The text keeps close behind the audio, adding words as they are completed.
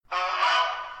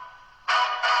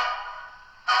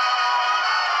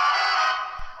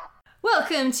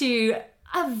Welcome to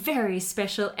a very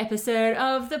special episode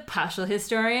of The Partial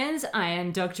Historians. I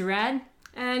am Dr. Rad.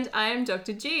 And I am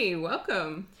Dr. G.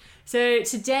 Welcome. So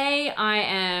today I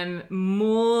am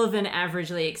more than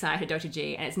averagely excited, Dr.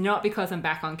 G, and it's not because I'm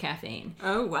back on caffeine.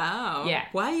 Oh, wow. Yeah.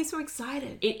 Why are you so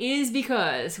excited? It is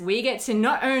because we get to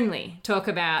not only talk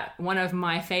about one of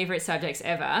my favourite subjects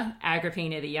ever,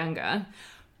 Agrippina the Younger,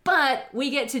 but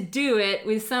we get to do it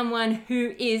with someone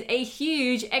who is a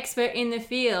huge expert in the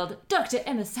field, Dr.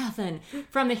 Emma Southon,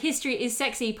 from the History is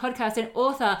Sexy podcast and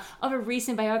author of a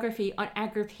recent biography on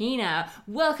Agrippina.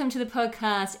 Welcome to the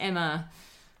podcast, Emma.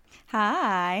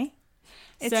 Hi.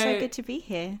 It's so good to be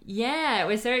here. Yeah,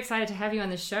 we're so excited to have you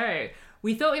on the show.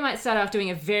 We thought we might start off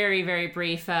doing a very, very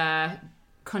brief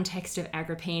context of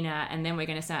Agrippina, and then we're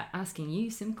going to start asking you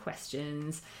some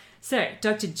questions. So,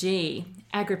 Dr. G,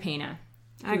 Agrippina.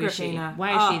 Agrippina.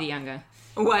 Why is she the younger?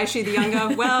 Why is she the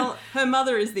younger? Well, her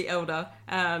mother is the elder.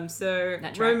 So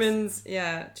Romans,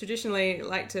 traditionally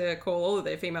like to call all of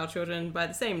their female children by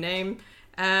the same name.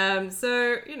 You have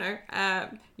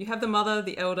the mother,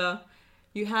 the elder.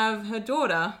 You have her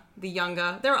daughter, the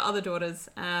younger. There are other daughters.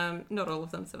 Not all of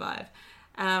them survive.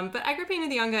 But Agrippina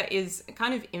the Younger is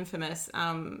kind of infamous,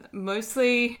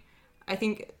 mostly, I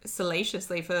think,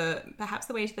 salaciously for perhaps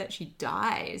the way that she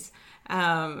dies,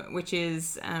 which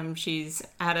is she's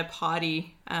at a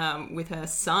party with her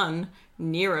son,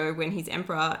 Nero, when he's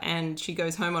emperor, and she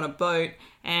goes home on a boat,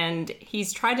 and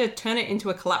he's tried to turn it into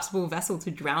a collapsible vessel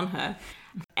to drown her.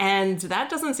 And that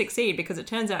doesn't succeed because it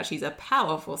turns out she's a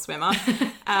powerful swimmer.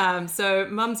 So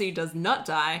Mumsy does not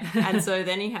die. And so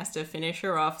then he has to finish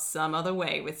her off some other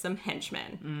way with some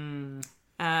henchmen.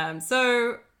 I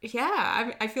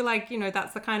feel like,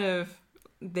 that's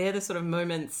they're the sort of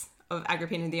moments of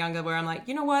Agrippina the Younger where I'm like,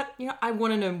 you know what? I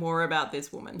want to know more about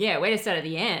this woman. Yeah, way to start at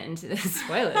the end.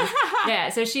 Spoilers. Yeah,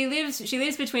 so she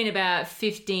lives between about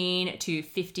 15 to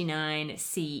 59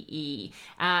 CE.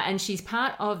 And she's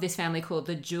part of this family called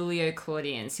the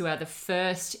Julio-Claudians, who are the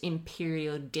first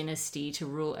imperial dynasty to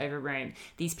rule over Rome.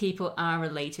 These people are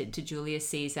related to Julius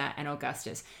Caesar and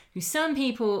Augustus, who some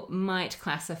people might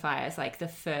classify as like the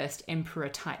first emperor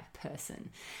type person.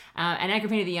 And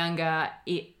Agrippina the Younger,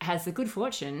 it has the good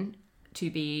fortune to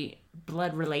be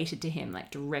blood related to him, like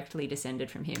directly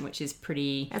descended from him, which is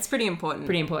That's pretty important.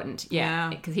 Pretty important, yeah.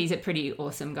 Because he's a pretty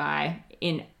awesome guy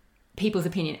in people's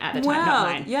opinion at the time, not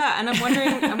mine. Yeah, and I'm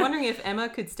wondering if Emma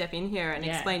could step in here and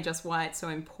explain just why it's so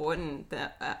important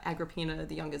that Agrippina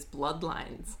the Younger's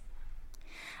bloodlines.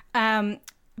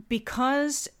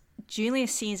 Because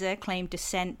Julius Caesar claimed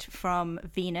descent from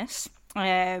Venus,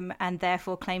 and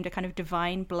therefore claimed a kind of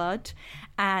divine blood.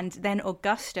 And then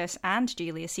Augustus and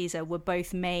Julius Caesar were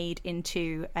both made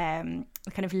into kind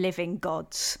of living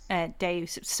gods,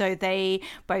 deus. So they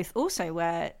both also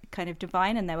were kind of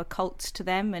divine, and there were cults to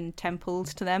them and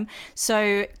temples to them.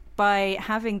 So by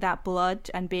having that blood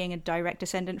and being a direct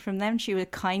descendant from them, she was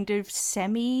kind of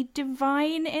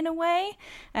semi-divine in a way,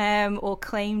 or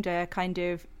claimed a kind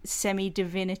of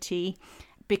semi-divinity,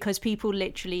 because people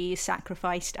literally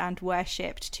sacrificed and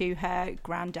worshipped to her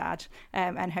granddad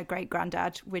and her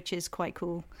great-granddad, which is quite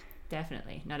cool.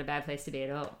 Definitely. Not a bad place to be at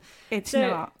all. It's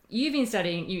not. You've been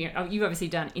studying, you've obviously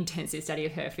done intensive study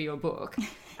of her for your book.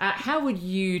 How would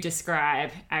you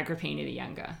describe Agrippina the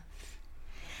Younger?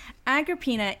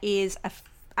 Agrippina is,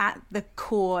 at the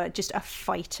core, just a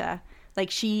fighter.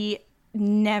 Like, she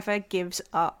never gives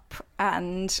up,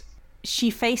 and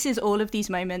she faces all of these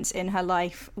moments in her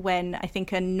life when I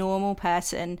think a normal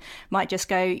person might just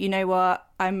go, you know what,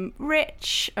 I'm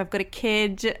rich, I've got a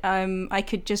kid, I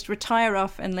could just retire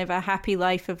off and live a happy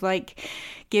life of like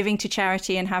giving to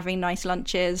charity and having nice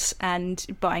lunches and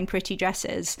buying pretty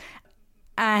dresses.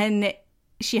 And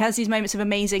she has these moments of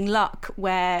amazing luck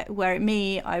where at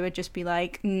me, I would just be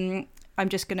like, I'm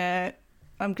just gonna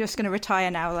retire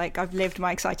now. Like, I've lived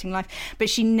my exciting life. But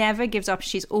she never gives up.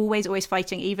 She's always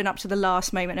fighting, even up to the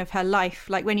last moment of her life.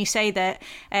 Like when you say that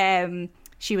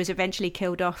she was eventually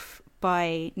killed off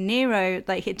by Nero,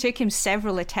 like it took him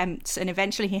several attempts and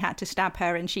eventually he had to stab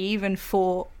her, and she even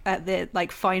fought at the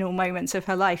like final moments of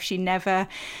her life. She never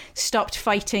stopped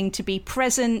fighting to be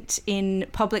present in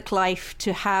public life,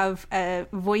 to have a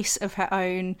voice of her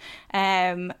own,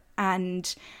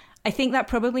 and I think that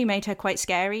probably made her quite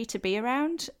scary to be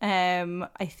around.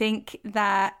 I think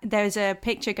that there's a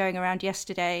picture going around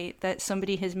yesterday that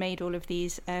somebody has made all of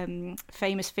these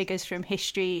famous figures from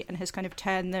history and has kind of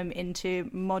turned them into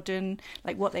modern,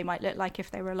 like what they might look like if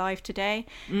they were alive today.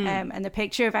 And the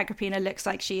picture of Agrippina looks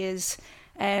like she is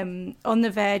on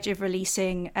the verge of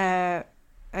releasing a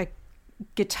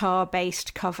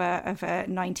guitar-based cover of a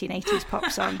 1980s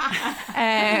pop song.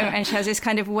 And she has this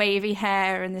kind of wavy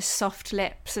hair and this soft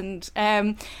lips. And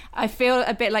I feel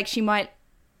a bit like she might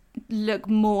look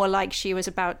more like she was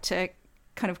about to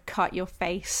kind of cut your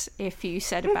face if you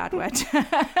said a bad word.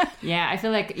 Yeah, I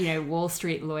feel like, Wall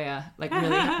Street lawyer, like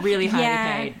really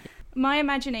highly paid. My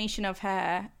imagination of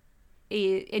her,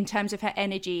 in terms of her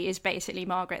energy, is basically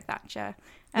Margaret Thatcher.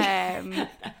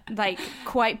 Like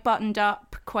quite buttoned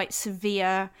up, quite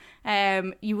severe.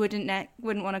 You wouldn't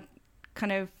want to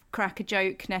kind of crack a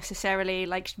joke necessarily,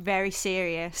 like very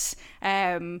serious,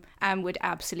 and would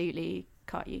absolutely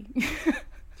cut you.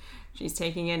 She's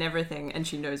taking in everything and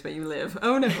she knows where you live.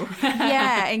 Oh no.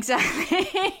 Yeah,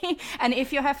 exactly. And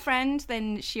if you're her friend,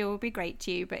 then she'll be great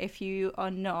to you. But if you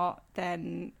are not,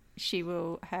 then she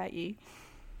will hurt you.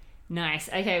 Nice.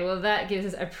 Okay, well, that gives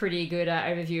us a pretty good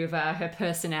overview of her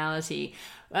personality.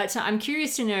 So I'm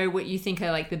curious to know what you think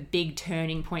are like the big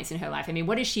turning points in her life. I mean,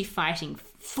 what is she fighting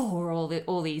for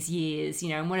all these years?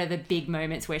 And what are the big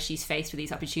moments where she's faced with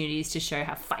these opportunities to show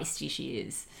how feisty she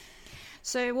is?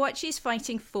 So what she's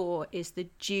fighting for is the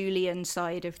Julian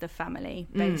side of the family,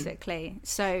 basically.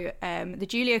 So the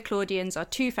Julio-Claudians are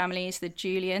two families, the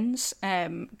Julians,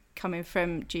 coming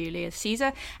from Julius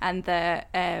Caesar, and the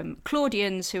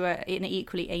Claudians, who are an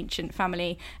equally ancient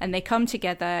family, and they come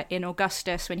together in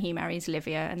Augustus when he marries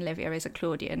Livia, and Livia is a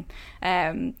Claudian.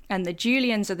 And the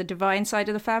Julians are the divine side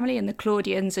of the family, and the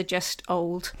Claudians are just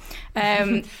old.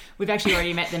 We've actually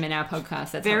already met them in our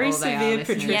podcast. That's very how old severe they are,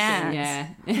 patricians. Yeah.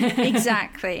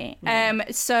 Exactly.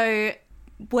 So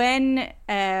when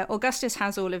Augustus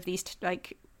has all of these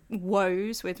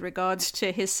woes with regards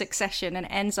to his succession, and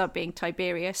ends up being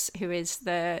Tiberius, who is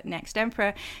the next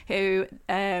emperor, who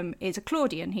is a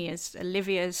Claudian. He is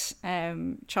Livia's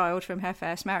child from her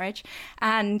first marriage,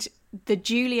 and the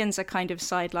Julians are kind of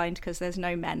sidelined because there's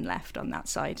no men left on that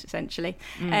side, essentially.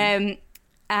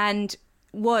 And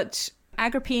what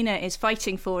Agrippina is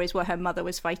fighting for is what her mother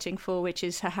was fighting for, which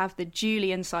is to have the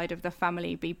Julian side of the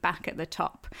family be back at the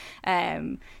top,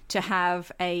 to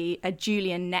have a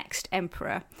Julian next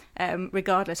emperor,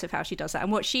 regardless of how she does that.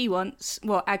 And what she wants,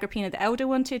 what Agrippina the Elder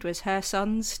wanted, was her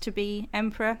sons to be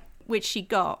emperor, which she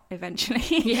got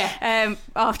eventually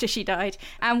after she died.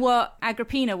 And what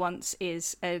Agrippina wants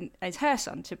is her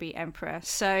son to be emperor.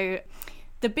 So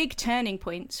the big turning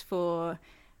points for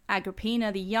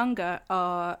Agrippina the younger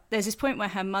there's this point where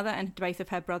her mother and both of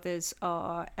her brothers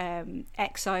are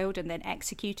exiled and then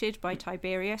executed by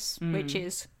Tiberius, which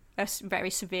is a very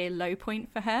severe low point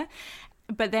for her.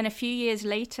 But then a few years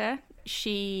later,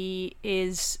 she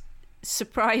is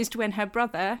surprised when her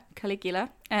brother Caligula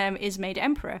is made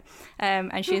emperor,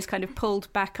 and she is kind of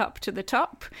pulled back up to the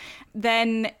top.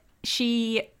 Then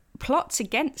she plots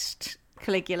against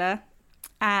Caligula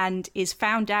and is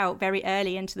found out very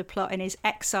early into the plot and is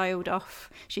exiled off.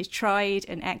 She's tried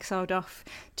and exiled off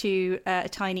to a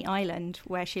tiny island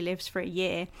where she lives for a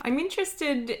year. I'm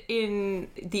interested in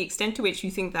the extent to which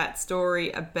you think that story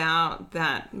about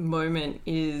that moment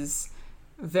is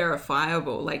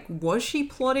verifiable. Like, was she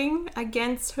plotting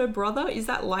against her brother? Is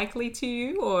that likely to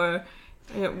you? Or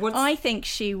I think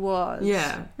she was.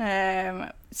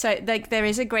 Yeah. So there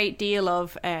is a great deal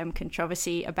of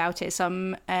controversy about it.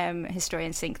 Some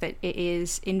historians think that it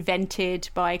is invented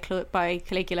by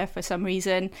Caligula for some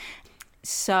reason.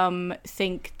 Some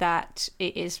think that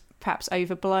it is perhaps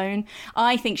overblown.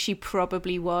 I think she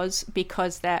probably was,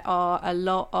 because there are a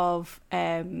lot of...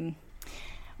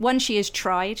 one, she is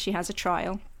tried. She has a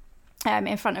trial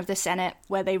in front of the Senate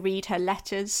where they read her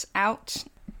letters out.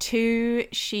 Two,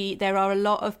 there are a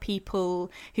lot of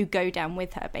people who go down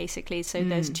with her, basically. So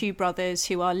there's two brothers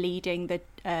who are leading the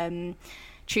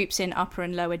troops in Upper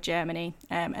and Lower Germany,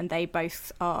 and they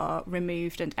both are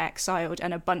removed and exiled,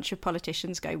 and a bunch of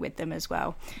politicians go with them as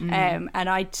well. And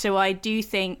I do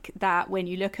think that when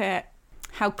you look at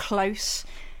how close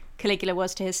Caligula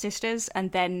was to his sisters,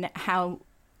 and then how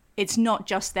it's not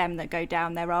just them that go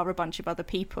down, there are a bunch of other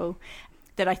people,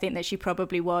 that I think that she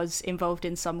probably was involved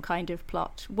in some kind of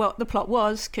plot. What the plot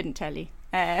was, couldn't tell you.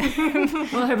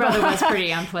 Well, her brother was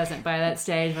pretty unpleasant by that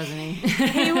stage, wasn't he?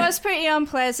 He was pretty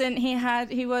unpleasant. He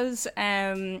was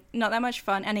not that much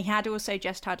fun, and he had also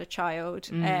just had a child.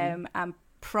 And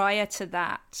prior to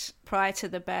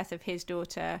the birth of his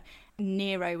daughter,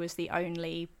 Nero was the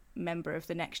only member of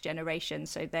the next generation.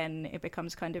 So then it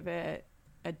becomes kind of a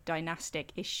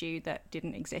dynastic issue that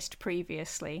didn't exist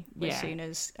previously, as soon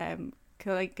as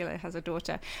Caligula has a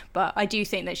daughter. But I do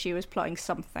think that she was plotting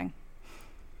something.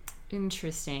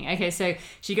 Interesting. Okay, so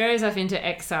she goes off into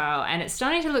exile, and it's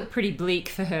starting to look pretty bleak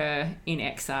for her in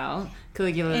exile.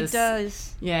 Caligula's, it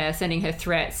does. Yeah, sending her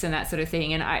threats and that sort of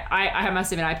thing. And I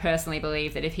must admit, I personally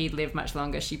believe that if he'd lived much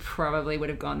longer, she probably would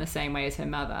have gone the same way as her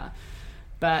mother.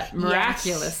 But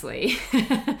miraculously...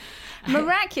 Yes.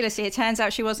 Miraculously, it turns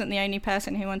out she wasn't the only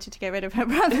person who wanted to get rid of her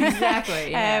brother.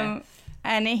 Exactly, yeah.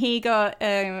 And he got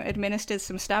administered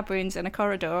some stab wounds in a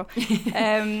corridor.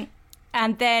 And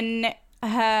then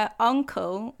her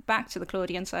uncle, back to the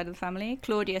Claudian side of the family,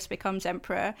 Claudius becomes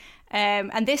emperor.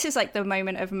 And this is like the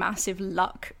moment of massive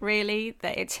luck, really,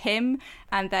 that it's him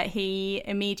and that he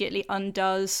immediately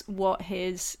undoes what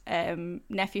his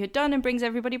nephew had done and brings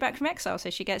everybody back from exile.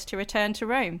 So she gets to return to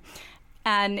Rome.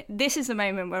 And this is the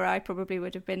moment where I probably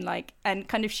would have been like, and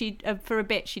kind of she, for a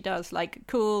bit, she does like,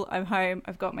 cool, I'm home,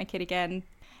 I've got my kid again.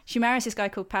 She marries this guy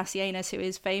called Passienus, who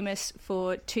is famous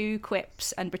for 2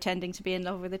 quips and pretending to be in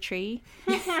love with a tree,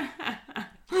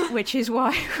 which is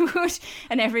wild.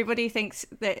 And everybody thinks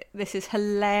that this is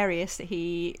hilarious, that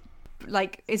he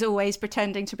like is always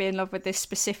pretending to be in love with this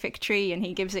specific tree, and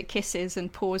he gives it kisses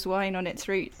and pours wine on its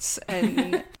roots.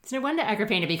 And it's no wonder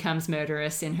Agrippina becomes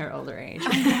murderous in her older age.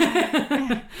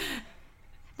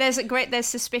 There's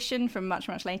suspicion from much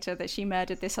later that she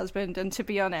murdered this husband, and to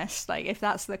be honest, like if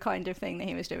that's the kind of thing that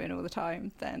he was doing all the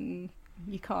time, then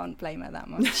you can't blame her that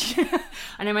much.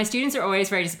 I know my students are always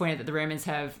very disappointed that the Romans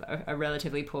have a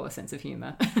relatively poor sense of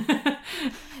humour.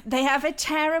 They have a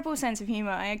terrible sense of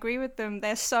humour. I agree with them.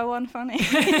 They're so unfunny.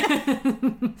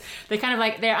 They're kind of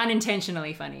like, they're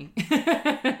unintentionally funny.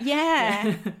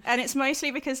 Yeah. And it's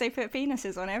mostly because they put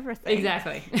penises on everything.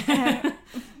 Exactly.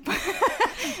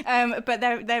 But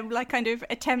they're like kind of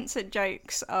attempts at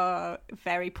jokes are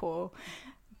very poor.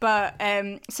 But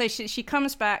so she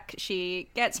comes back, she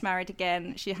gets married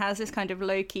again, she has this kind of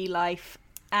low-key life,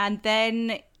 and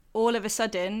then all of a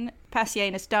sudden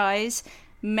Passienus dies,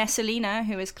 Messalina,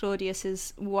 who is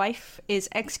Claudius's wife, is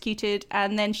executed,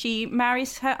 and then she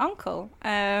marries her uncle,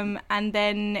 and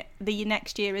then the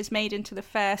next year is made into the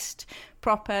first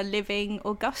proper living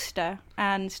Augusta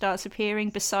and starts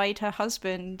appearing beside her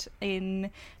husband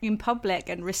in public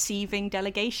and receiving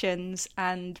delegations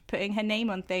and putting her name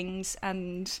on things,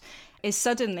 and is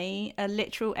suddenly a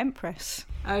literal empress.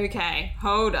 Okay,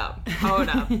 hold up.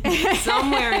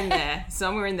 Somewhere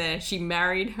in there, she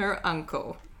married her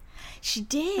uncle. She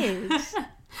did.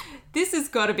 This has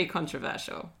got to be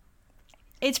controversial.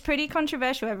 It's pretty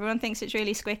controversial. Everyone thinks it's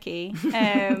really squicky.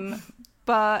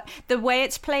 But the way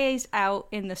it's plays out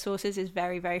in the sources is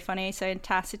very, very funny. So in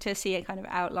Tacitus, he kind of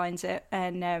outlines it.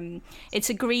 And it's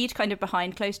agreed kind of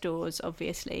behind closed doors,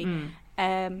 obviously.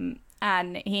 And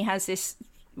he has this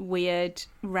weird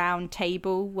round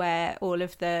table where all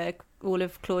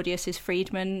of Claudius's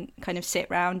freedmen kind of sit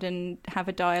round and have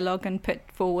a dialogue and put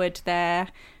forward their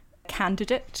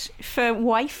candidate for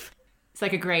wife. It's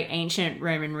like a great ancient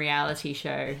Roman reality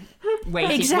show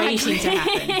waiting to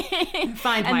happen.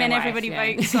 Find my and then wife, everybody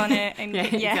votes on it. And,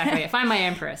 exactly. Find my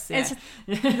empress. Yeah.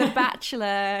 It's the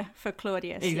Bachelor for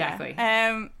Claudius. Exactly.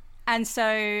 Yeah. And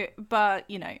so, but,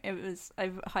 you know,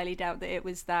 I highly doubt that it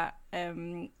was that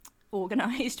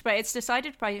organised, but it's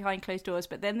decided behind closed doors.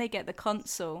 But then they get the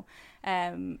consul,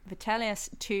 Vitellius,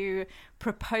 to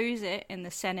propose it in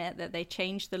the Senate that they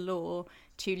change the law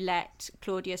to let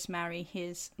Claudius marry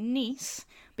his niece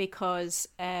because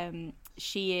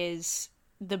she is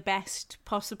the best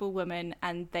possible woman,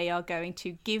 and they are going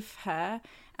to give her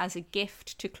as a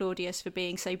gift to Claudius for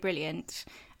being so brilliant,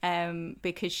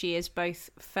 because she is both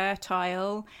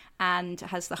fertile and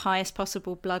has the highest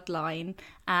possible bloodline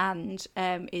and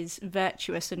is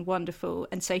virtuous and wonderful.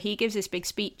 And so he gives this big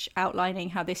speech outlining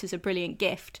how this is a brilliant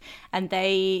gift, and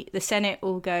the Senate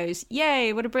all goes,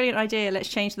 yay, what a brilliant idea, let's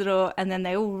change the law. And then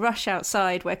they all rush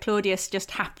outside where Claudius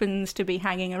just happens to be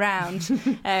hanging around,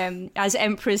 as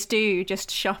emperors do,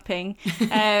 just shopping.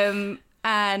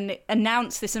 And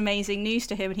announce this amazing news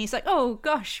to him, and he's like, "Oh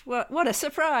gosh, what a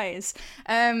surprise!"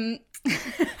 And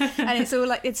it's all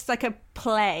like it's like a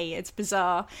play. It's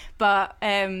bizarre, but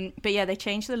yeah, they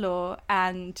changed the law,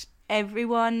 and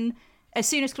everyone, as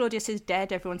soon as Claudius is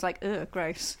dead, everyone's like, "Ugh,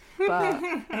 gross." But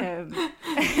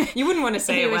you wouldn't want to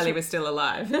say it while he was still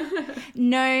alive.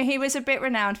 No, he was a bit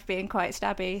renowned for being quite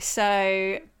stabby,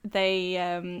 so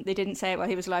they didn't say it while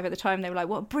he was alive at the time. They were like,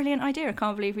 what a brilliant idea, I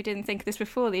can't believe we didn't think of this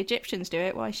before, the Egyptians do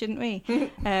it, why shouldn't we?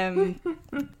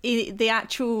 The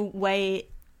actual way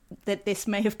that this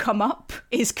may have come up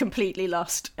is completely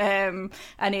lost, and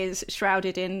is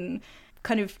shrouded in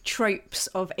kind of tropes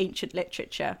of ancient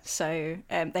literature. So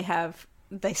they have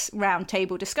this round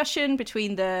table discussion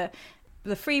between the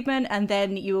the freedman, and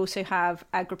then you also have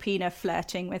Agrippina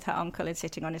flirting with her uncle and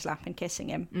sitting on his lap and kissing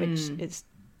him, which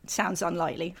sounds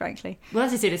unlikely, frankly. Well,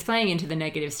 as I said, it's playing into the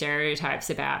negative stereotypes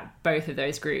about both of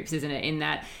those groups, isn't it? In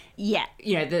that,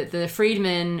 the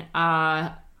freedmen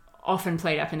are often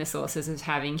played up in the sources as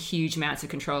having huge amounts of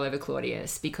control over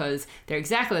Claudius, because they're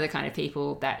exactly the kind of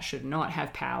people that should not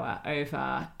have power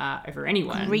over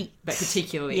anyone, but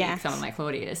particularly someone like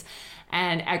Claudius.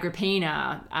 And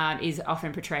Agrippina is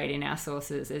often portrayed in our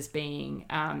sources as being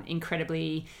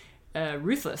incredibly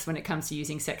ruthless when it comes to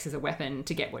using sex as a weapon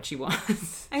to get what she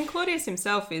wants. And Claudius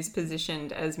himself is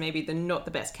positioned as maybe not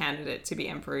the best candidate to be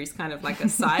emperor. He's kind of like a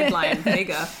sideline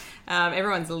figure.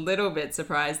 Everyone's a little bit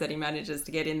surprised that he manages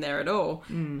to get in there at all.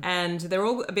 And they're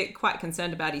all quite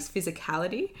concerned about his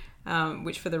physicality,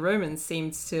 which for the Romans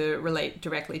seems to relate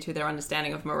directly to their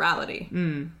understanding of morality.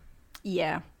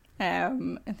 Yeah.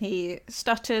 He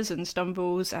stutters and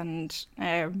stumbles and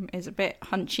is a bit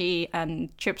hunchy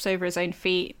and trips over his own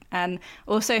feet, and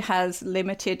also has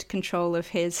limited control of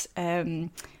his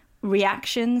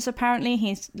reactions. Apparently,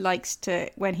 he likes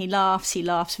to, when he laughs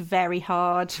very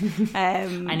hard. I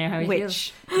know how he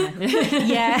feels.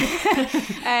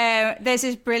 There's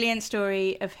this brilliant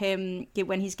story of him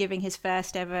when he's giving his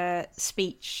first ever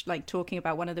speech, like talking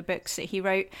about one of the books that he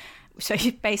wrote. So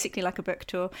basically like a book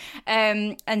tour.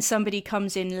 And somebody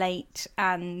comes in late,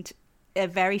 and a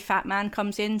very fat man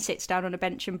comes in, sits down on a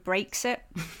bench and breaks it.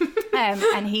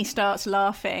 And he starts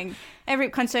laughing.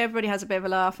 Everybody has a bit of a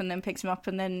laugh and then picks him up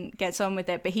and then gets on with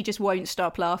it. But he just won't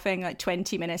stop laughing. Like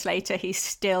 20 minutes later, he's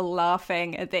still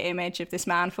laughing at the image of this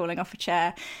man falling off a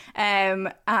chair.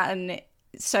 And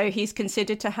so he's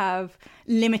considered to have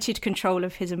limited control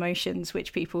of his emotions,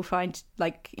 which people find,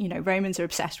 like, Romans are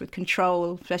obsessed with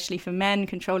control, especially for men,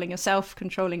 controlling yourself,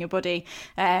 controlling your body.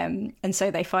 And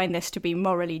so they find this to be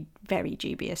morally very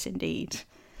dubious indeed.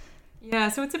 Yeah,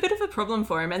 so it's a bit of a problem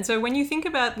for him. And so when you think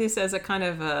about this as a kind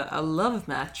of a love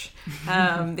match,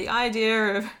 the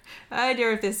idea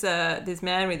of this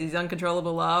man with his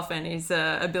uncontrollable laugh and his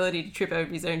ability to trip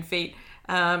over his own feet,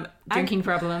 drinking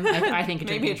problem. I think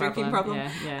maybe a drinking problem.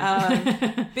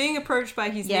 Yeah. Being approached by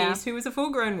his niece, who is a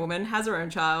full-grown woman, has her own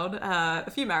child,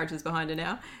 a few marriages behind her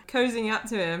now, cozying up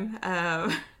to him.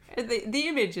 The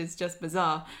image is just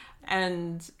bizarre,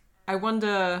 and I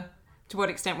wonder to what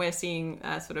extent we're seeing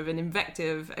sort of an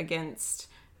invective against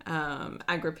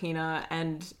Agrippina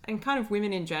and kind of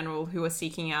women in general who are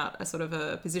seeking out a sort of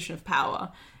a position of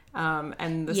power,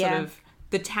 and the sort of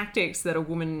the tactics that a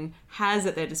woman has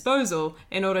at their disposal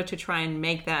in order to try and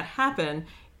make that happen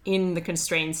in the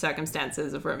constrained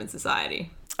circumstances of Roman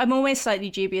society. I'm always slightly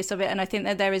dubious of it, and I think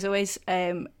that there is always,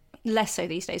 less so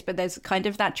these days, but there's kind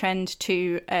of that trend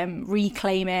to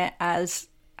reclaim it as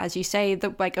you say,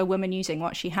 like a woman using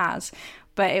what she has.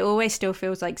 But it always still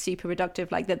feels like super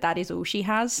reductive, like that is all she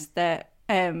has, that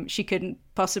she couldn't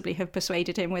possibly have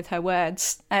persuaded him with her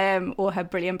words or her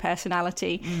brilliant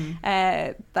personality.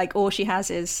 Like all she has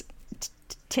is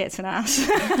tits and ass.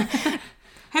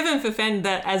 Heaven forfend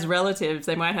that as relatives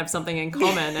they might have something in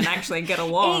common and actually get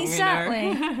along. Exactly.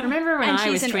 Remember when I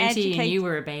was 20 and you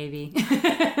were a baby?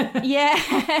 Yeah.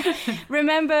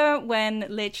 Remember when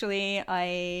literally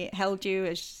I held you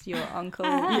as your uncle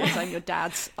because I'm your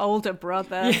dad's older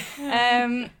brother?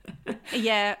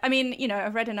 Yeah. I mean,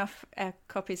 I've read enough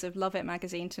copies of Love It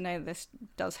magazine to know this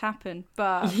does happen,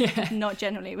 but not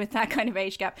generally with that kind of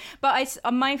age gap. But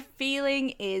my feeling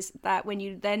is that when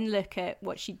you then look at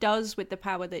what she does with the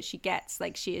power that she gets,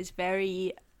 like she is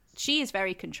very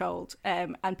controlled,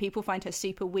 and people find her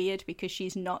super weird because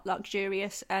she's not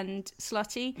luxurious and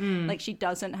slutty. Like she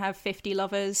doesn't have 50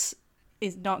 lovers,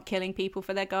 is not killing people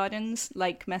for their gardens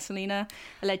like Messalina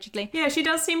allegedly. Yeah, she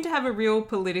does seem to have a real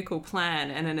political plan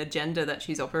and an agenda that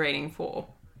she's operating for.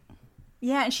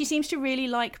 Yeah, and she seems to really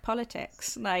like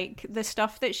politics. Like, the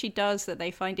stuff that she does that they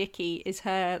find icky is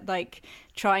her, like,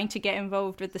 trying to get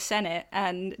involved with the Senate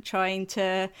and trying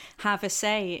to have a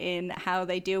say in how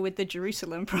they deal with the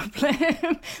Jerusalem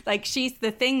problem. Like, she's the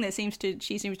thing that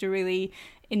she seems to really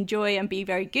enjoy and be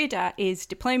very good at is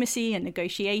diplomacy and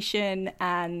negotiation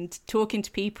and talking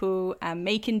to people and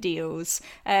making deals,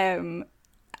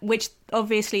 which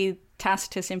obviously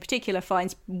Tacitus in particular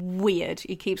finds weird.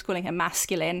 He keeps calling her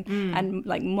masculine and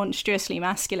like monstrously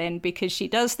masculine because she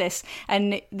does this,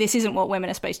 and this isn't what women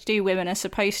are supposed to do. Women are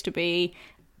supposed to be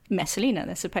Messalina.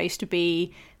 They're supposed to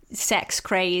be sex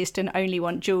crazed and only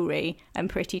want jewelry and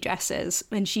pretty dresses,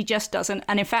 and she just doesn't.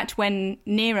 And in fact, when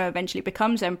Nero eventually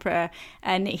becomes emperor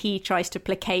and he tries to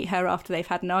placate her after they've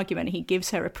had an argument, he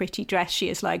gives her a pretty dress, she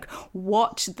is like,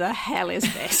 what the hell is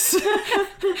this?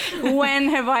 When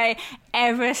have I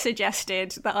ever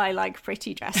suggested that I like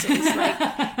pretty dresses?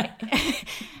 Like,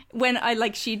 when I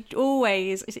like, she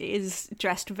always is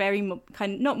dressed very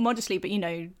kind of, not modestly, but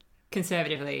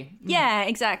conservatively. Yeah,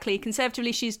 exactly.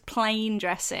 Conservatively, she's plain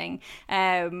dressing,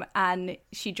 and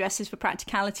she dresses for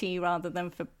practicality rather than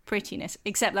for prettiness,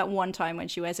 except that one time when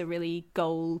she wears a really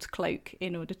gold cloak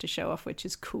in order to show off, which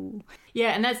is cool. Yeah,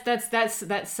 and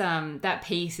that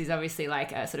piece is obviously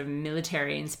like a sort of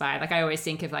military inspired. Like I always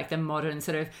think of like the modern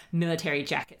sort of military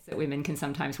jackets that women can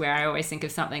sometimes wear. I always think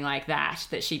of something like that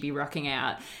she'd be rocking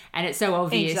out. And it's so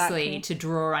obviously to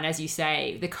draw on, as you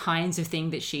say, the kinds of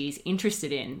thing that she's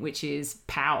interested in, which is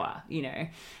power,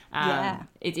 Yeah.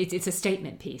 It's a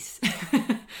statement piece.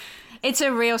 It's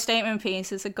a real statement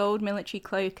piece. It's a gold military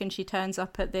cloak, and she turns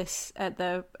up at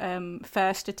the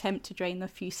first attempt to drain the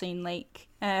Fucine Lake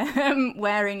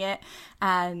wearing it,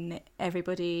 and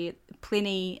everybody,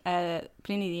 Pliny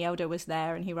the Elder was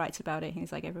there, and he writes about it.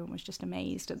 He's like, everyone was just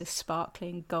amazed at this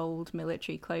sparkling gold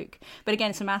military cloak. But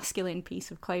again, it's a masculine piece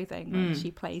of clothing. Like,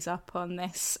 she plays up on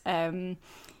this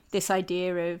this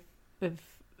idea of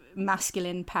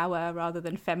masculine power rather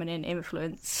than feminine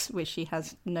influence, which she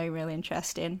has no real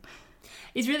interest in.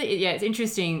 It's really, it's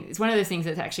interesting. It's one of those things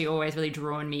that's actually always really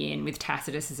drawn me in with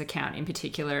Tacitus's account in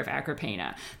particular of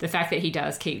Agrippina. The fact that he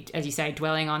does keep, as you say,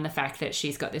 dwelling on the fact that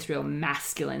she's got this real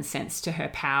masculine sense to her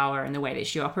power and the way that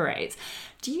she operates.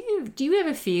 Do you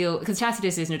ever feel, because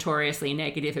Tacitus is notoriously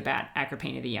negative about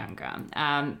Agrippina the Younger,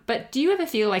 but do you ever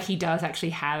feel like he does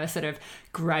actually have a sort of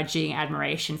grudging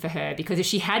admiration for her? Because if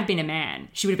she had been a man,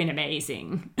 she would have been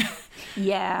amazing.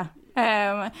 Yeah.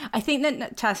 I think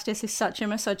that Tacitus is such a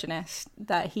misogynist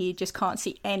that he just can't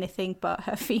see anything but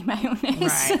her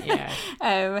femaleness. Right,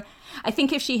 yeah. I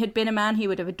think if she had been a man, he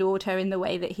would have adored her in the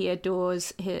way that he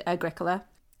adores Agricola.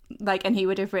 And he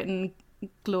would have written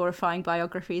glorifying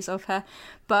biographies of her.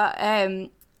 But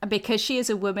because she is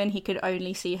a woman, he could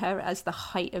only see her as the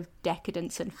height of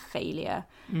decadence and failure.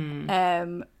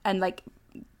 And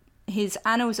his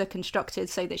annals are constructed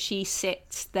so that she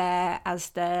sits there as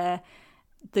the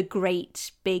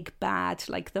great big bad,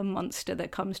 like the monster that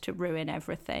comes to ruin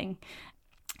everything.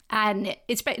 And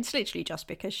it's literally just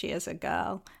because she is a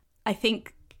girl. I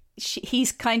think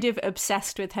he's kind of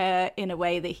obsessed with her in a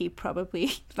way that he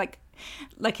probably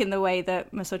like in the way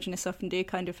that misogynists often do,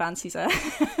 kind of fancies her.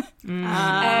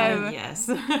 Yes.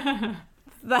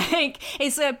 Like,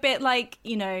 it's a bit like,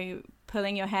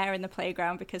 pulling your hair in the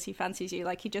playground because he fancies you.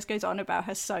 Like, he just goes on about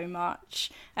her so much.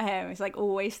 He's like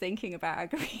always thinking about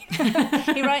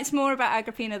Agrippina. He writes more about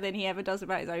Agrippina than he ever does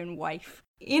about his own wife.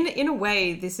 In a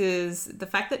way, this is the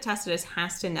fact that Tacitus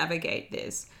has to navigate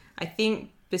this, I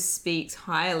think, bespeaks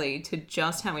highly to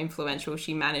just how influential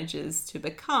she manages to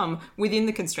become within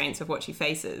the constraints of what she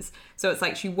faces. So it's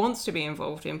like she wants to be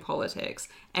involved in politics,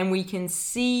 and we can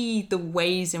see the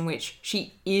ways in which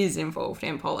she is involved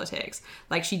in politics.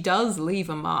 Like, she does leave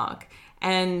a mark,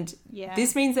 and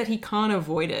this means that he can't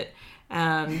avoid it.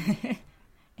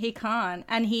 He can't.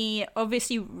 And he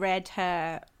obviously read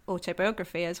her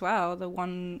autobiography as well, The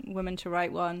One Woman to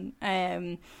Write One,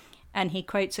 and he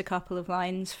quotes a couple of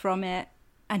lines from it.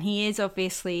 And he is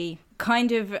obviously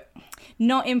kind of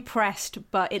not impressed,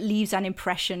 but it leaves an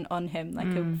impression on him, like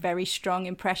a very strong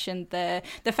impression. The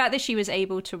fact that she was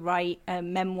able to write a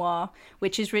memoir,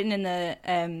 which is written in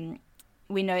the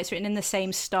we know it's written in the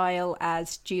same style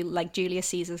as Julius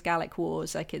Caesar's Gallic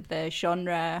Wars. Like, the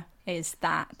genre is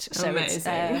that. So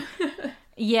amazing.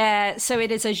 So it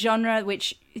is a genre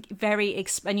which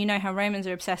and you know how Romans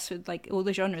are obsessed with, like, all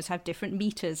the genres have different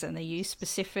meters and they use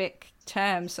specific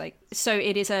terms. Like, so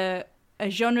it is a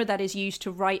genre that is used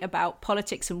to write about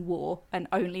politics and war, and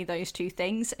only those two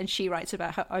things. And she writes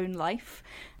about her own life.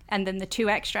 And then the two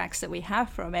extracts that we have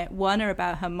from it, one are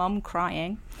about her mum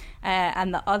crying,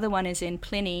 and the other one is in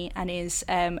Pliny and is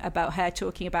about her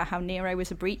talking about how Nero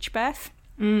was a breech birth,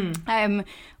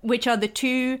 which are the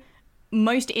two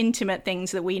most intimate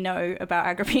things that we know about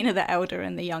Agrippina the Elder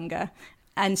and the Younger.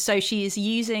 And so she is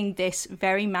using this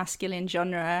very masculine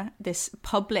genre, this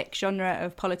public genre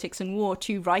of politics and war,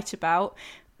 to write about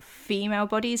female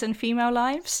bodies and female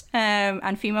lives,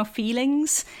 and female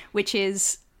feelings, which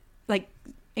is, like,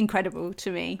 incredible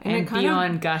to me. And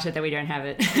beyond gutted that we don't have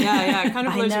it. Yeah, it kind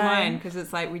of blows your mind, because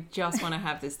it's like, we just want to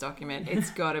have this document. It's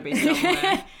got to be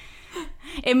somewhere.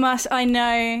 It must, I know,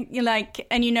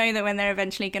 and you know that when they're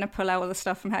eventually going to pull out all the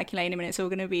stuff from Herculaneum, and it's all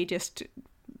going to be just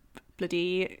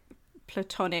bloody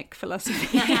Platonic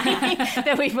philosophy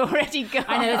that we've already got.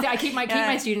 I know. I keep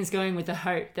my students going with the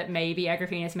hope that maybe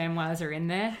Agrippina's memoirs are in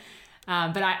there,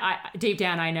 but I deep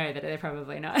down I know that they're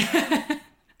probably not.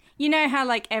 You know how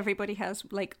like everybody has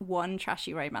like one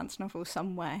trashy romance novel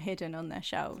somewhere hidden on their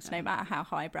shelves, no matter how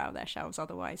highbrow their shelves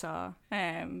otherwise are.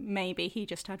 Maybe he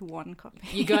just had one copy.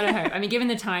 You gotta hope. I mean, given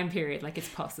the time period, like it's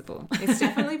possible. It's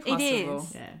definitely possible. It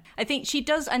is. Yeah. I think she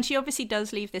does, and she obviously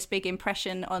does leave this big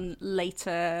impression on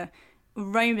later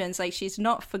Romans. Like she's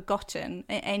not forgotten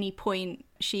at any point.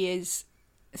 She is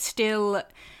still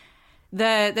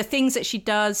the things that she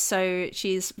does. So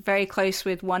she's very close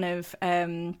with one of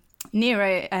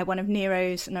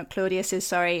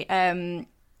Claudius's,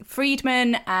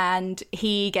 freedmen, and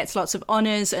he gets lots of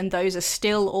honors, and those are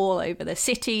still all over the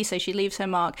city. So she leaves her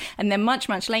mark, and then much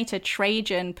later,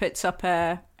 Trajan puts up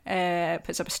a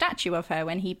statue of her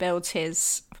when he builds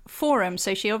his forum.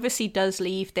 So she obviously does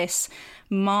leave this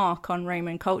mark on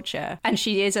Roman culture, and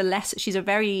she's a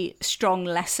very strong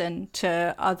lesson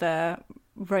to other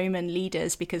Roman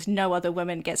leaders, because no other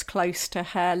woman gets close to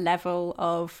her level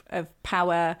of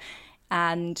power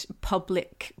and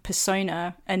public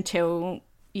persona until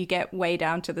you get way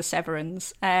down to the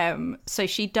Severans. So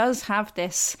she does have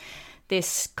this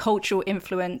cultural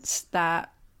influence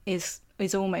that is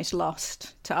almost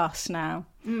lost to us now.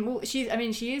 Well, she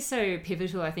is so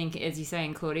pivotal, I think, as you say,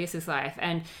 in Claudius's life,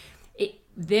 and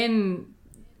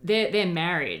their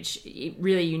marriage, it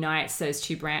really unites those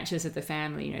two branches of the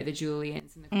family, you know, the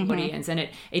Julians and the Claudians. And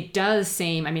it does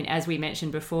seem, I mean, as we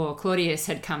mentioned before, Claudius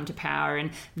had come to power in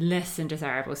less than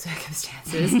desirable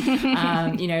circumstances.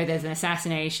 You know, there's an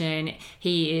assassination.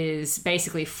 He is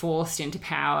basically forced into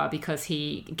power because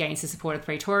he gains the support of the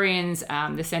Praetorians.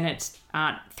 The Senate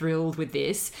aren't thrilled with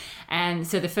this, and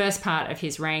so the first part of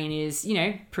his reign is, you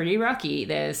know, pretty rocky.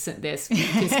 There's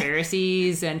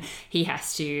conspiracies, and he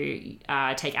has to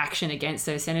take action against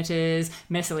those senators.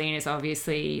 Messalina is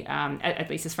obviously, at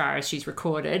least as far as she's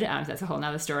recorded, that's a whole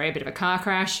nother story, a bit of a car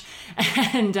crash,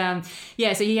 and so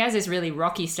he has this really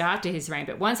rocky start to his reign.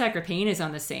 But once Agrippina's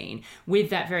on the scene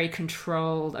with that very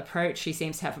controlled approach she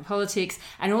seems to have for politics,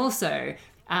 and also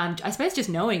I suppose just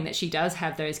knowing that she does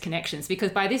have those connections,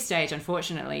 because by this stage,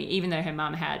 unfortunately, even though her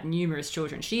mum had numerous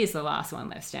children, she is the last one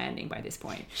left standing by this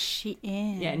point. She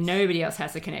is. Yeah, nobody else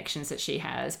has the connections that she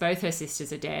has. Both her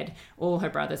sisters are dead. All her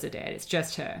brothers are dead. It's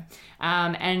just her.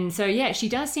 And so, yeah, she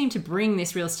does seem to bring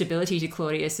this real stability to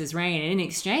Claudius's reign. And in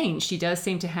exchange, she does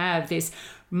seem to have this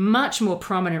much more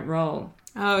prominent role.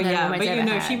 Oh, yeah, but you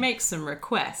know, she makes some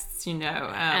requests, you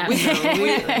know.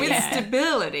 With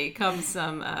stability comes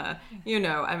some, you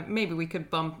know, maybe we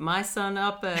could bump my son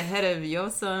up ahead of your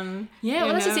son. Yeah,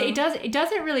 well, that's just it. It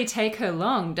doesn't really take her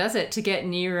long, does it, to get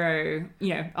Nero,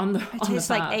 you know, on the path. It's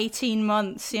like 18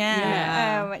 months,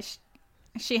 which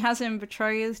she has him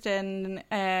betrothed to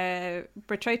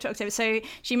Octavius. So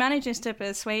she manages to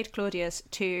persuade Claudius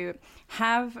to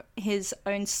have his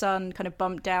own son kind of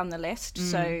bumped down the list,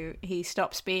 so he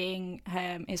stops being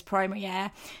his primary heir.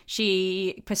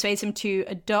 She persuades him to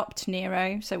adopt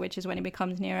Nero, so which is when he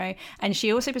becomes Nero, and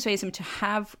she also persuades him to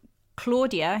have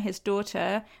Claudia, his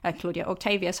daughter,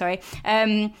 Octavia,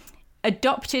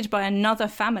 adopted by another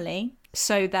family,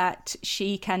 so that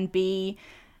she can be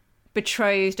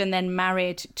betrothed and then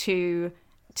married to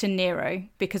Nero,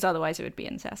 because otherwise it would be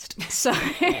incest. So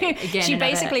again, she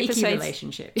basically persuades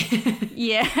relationship.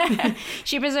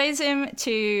 She persuades him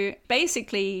to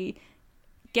basically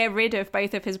get rid of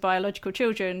both of his biological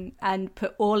children and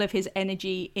put all of his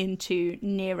energy into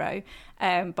Nero,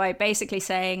 by basically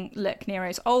saying, look,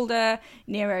 Nero's older,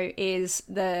 Nero is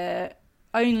the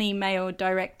only male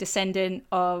direct descendant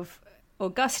of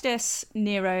Augustus,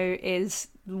 Nero is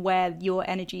where your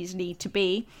energies need to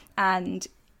be, and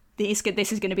this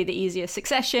is going to be the easiest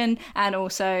succession, and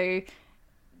also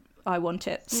I want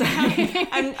it. So.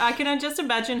 And I can just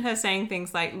imagine her saying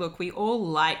things like, look, we all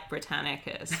like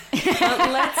Britannicus,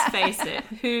 but let's face it,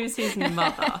 who's his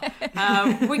mother?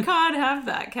 We can't have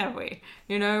that, can we?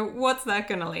 You know, what's that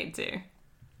going to lead to?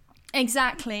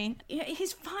 Exactly.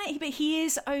 He's fine, but he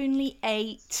is only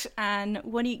 8, and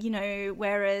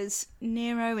whereas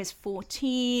Nero is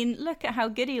 14. Look at how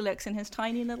good he looks in his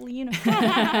tiny little uniform.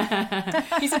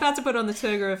 He's about to put on the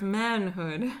toga of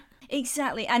manhood.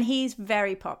 Exactly, and he's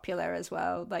very popular as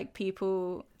well. Like,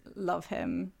 people love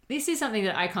him. This is something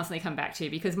that I constantly come back to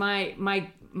because my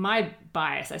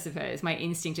bias, I suppose, my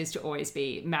instinct is to always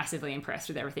be massively impressed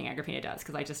with everything Agrippina does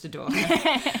because I just adore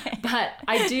her. But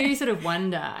I do sort of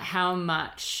wonder how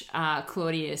much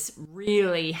Claudius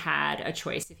really had a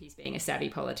choice if he's being a savvy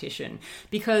politician.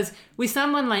 Because with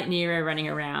someone like Nero running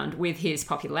around with his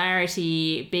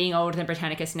popularity, being older than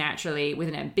Britannicus naturally, with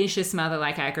an ambitious mother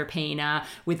like Agrippina,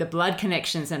 with the blood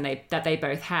connections that they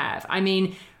both have, I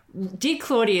mean, did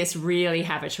Claudius really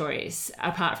have a choice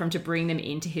apart from to bring them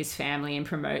into his family and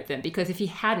promote them? Because if he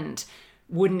hadn't,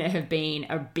 wouldn't it have been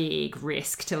a big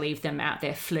risk to leave them out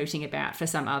there floating about for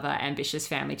some other ambitious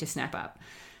family to snap up?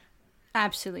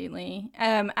 Absolutely.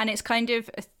 And it's kind of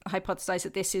hypothesized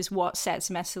that this is what sets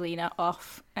Messalina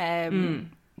off.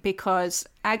 Because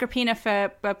Agrippina,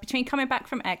 between coming back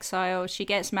from exile, she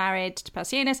gets married to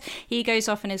Passienus. He goes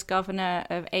off and is governor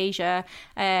of Asia,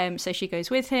 so she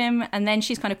goes with him. And then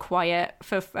she's kind of quiet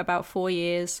for about 4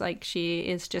 years. Like, she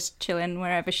is just chilling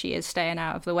wherever she is, staying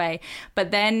out of the way. But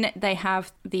then they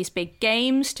have these big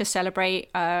games to celebrate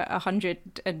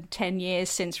 110 years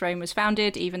since Rome was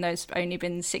founded, even though it's only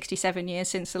been 67 years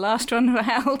since the last one were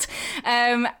held.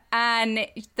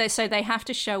 So they have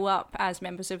to show up as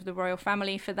members of the royal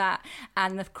family for that,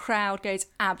 and the crowd goes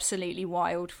absolutely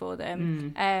wild for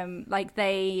them.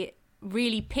 They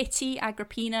really pity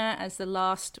Agrippina as the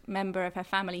last member of her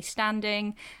family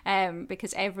standing,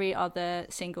 because every other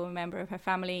single member of her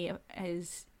family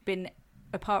has been,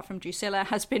 apart from Drusilla,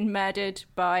 has been murdered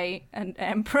by an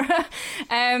emperor.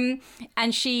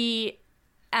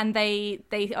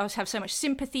 They also have so much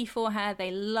sympathy for her.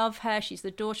 They love her. She's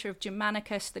the daughter of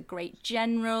Germanicus, the great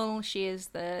general. She is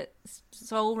the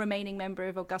sole remaining member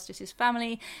of Augustus's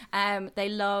family. They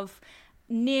love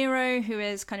Nero, who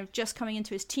is kind of just coming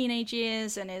into his teenage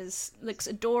years and looks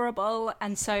adorable,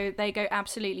 and so they go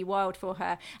absolutely wild for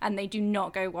her, and they do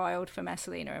not go wild for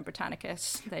Messalina and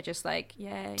Britannicus. They're just like,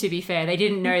 yay. To be fair, they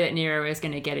didn't know that Nero was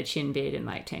going to get a chin beard in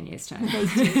like 10 years' time. They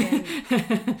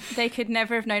didn't. They could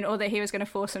never have known, or that he was going to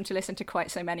force them to listen to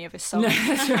quite so many of his songs. No,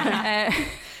 that's right.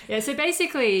 Yeah, so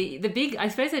basically I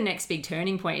suppose the next big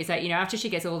turning point is that, after she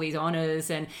gets all these honours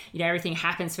and, everything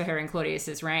happens for her in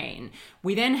Claudius's reign,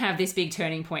 we then have this big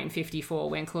turning point in 54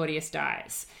 when Claudius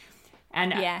dies.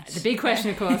 And yes. The big question,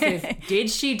 of course, is did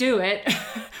she do it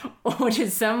or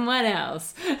did someone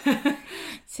else?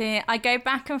 See, I go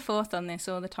back and forth on this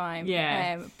all the time.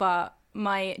 Yeah. But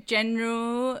my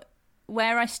general,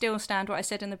 where I still stand, what I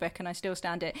said in the book, and I still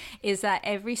stand it, is that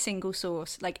every single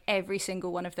source, like every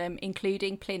single one of them,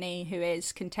 including Pliny, who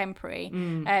is contemporary,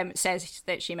 says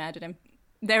that she murdered him.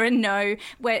 There are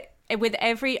with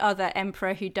every other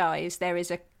emperor who dies, there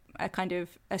is a kind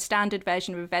of a standard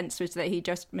version of events, which is that he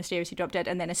just mysteriously dropped dead,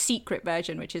 and then a secret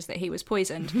version, which is that he was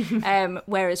poisoned.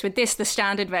 Whereas with this, the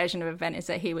standard version of event is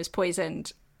that he was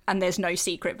poisoned, and there's no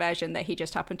secret version that he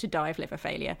just happened to die of liver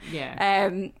failure.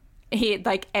 Yeah.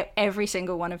 Every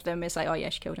single one of them is like, oh yeah,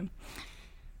 she killed him.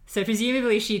 So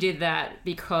presumably she did that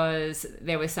because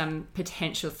there was some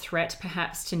potential threat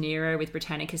perhaps to Nero with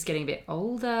Britannicus getting a bit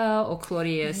older, or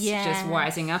Claudius just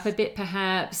wising up a bit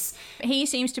perhaps. He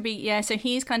seems to be, so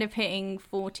he's kind of hitting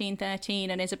 14,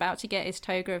 13 and is about to get his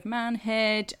toga of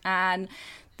manhood, and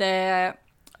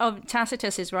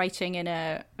Tacitus is writing in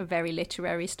a very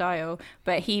literary style,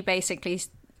 but he basically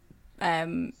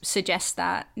suggests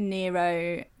that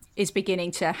Nero is beginning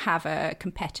to have a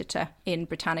competitor in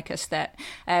Britannicus, that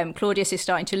Claudius is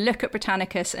starting to look at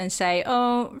Britannicus and say,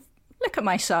 oh, look at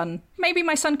my son. Maybe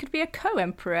my son could be a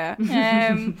co-emperor.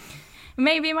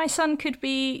 Maybe my son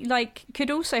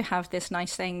could also have this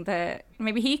nice thing that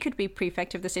maybe he could be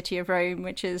prefect of the city of Rome,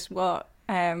 which is what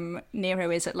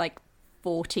Nero is at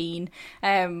 14,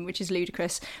 which is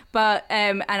ludicrous. But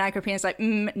and Agrippina's like,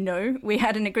 no, we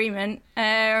had an agreement.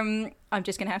 I'm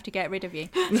just going to have to get rid of you.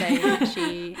 So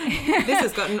This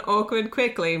has gotten awkward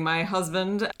quickly, my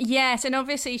husband. Yes, and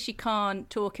obviously she can't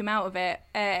talk him out of it,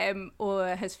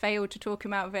 or has failed to talk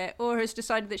him out of it, or has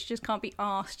decided that she just can't be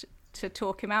asked to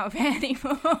talk him out of it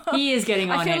anymore. He is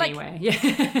getting on anyway.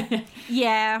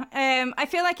 Yeah. I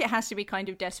feel like it has to be kind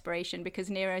of desperation, because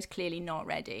Nero's clearly not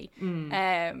ready.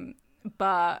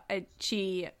 But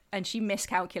she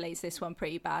miscalculates this one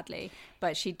pretty badly. But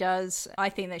I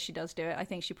think that she does do it. I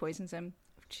think she poisons him.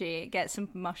 She gets some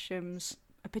mushrooms,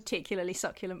 a particularly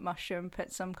succulent mushroom,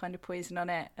 puts some kind of poison on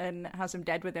it, and has him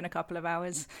dead within a couple of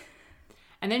hours.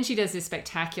 And then she does this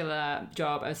spectacular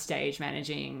job of stage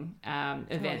managing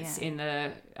events in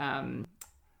the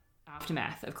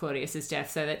aftermath of Claudius's death,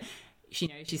 so that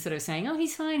she's sort of saying, oh,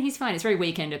 he's fine. It's very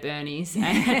Weekend at Bernie's.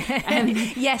 And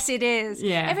yes, it is.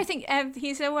 Yeah. Everything,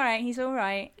 he's all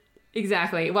right.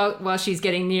 Exactly. While she's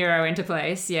getting Nero into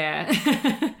place,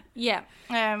 yeah. Yeah.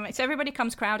 So everybody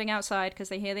comes crowding outside because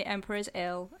they hear the emperor is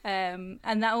ill. And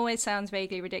that always sounds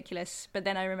vaguely ridiculous. But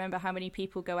then I remember how many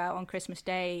people go out on Christmas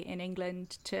Day in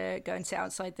England to go and sit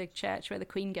outside the church where the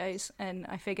Queen goes. And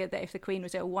I figured that if the Queen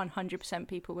was ill, 100%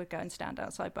 people would go and stand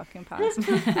outside Buckingham Palace.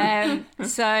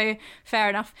 So fair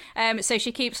enough. So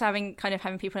she keeps having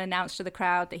people announce to the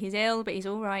crowd that he's ill, but he's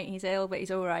all right. He's ill, but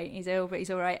he's all right. He's ill, but he's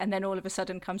all right. And then all of a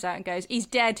sudden comes out and goes, he's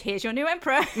dead. Here's your new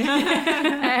emperor.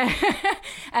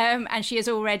 And she has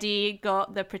already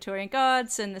got the Praetorian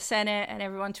Guards and the Senate and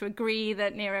everyone to agree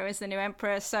that Nero is the new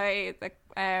emperor. So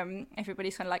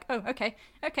everybody's kind of like, oh, okay,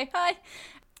 hi.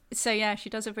 So yeah, she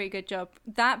does a very good job.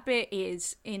 That bit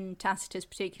is, in Tacitus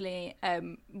particularly,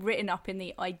 written up in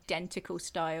the identical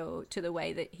style to the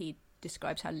way that he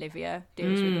describes how Livia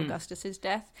deals with Augustus's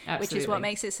death. Absolutely. Which is what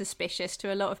makes it suspicious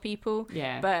to a lot of people.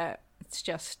 Yeah. But it's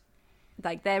just...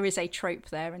 like, there is a trope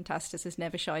there, and Tacitus has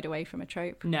never shied away from a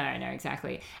trope. No,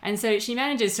 exactly. And so she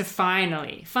manages to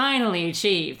finally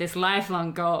achieve this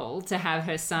lifelong goal to have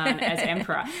her son as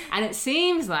emperor. And it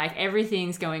seems like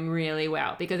everything's going really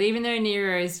well, because even though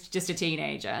Nero is just a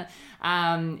teenager,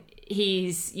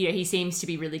 he seems to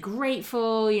be really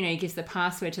grateful. He gives the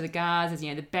password to the guards as,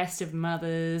 the best of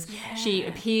mothers. Yeah. She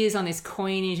appears on this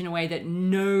coinage in a way that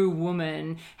no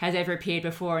woman has ever appeared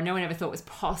before, and no one ever thought was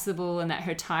possible, and that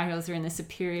her titles are in the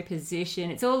superior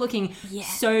position. It's all looking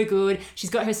so good. She's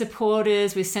got her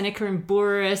supporters with Seneca and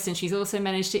Burrus, and she's also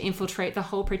managed to infiltrate the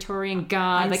whole Praetorian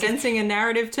Guard. I'm sensing a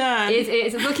narrative turn.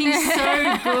 It's looking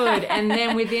so good. And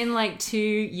then within 2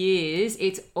 years,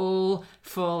 it's all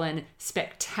fallen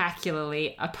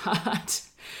spectacularly apart.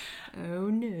 Oh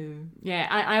no. Yeah,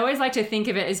 I always like to think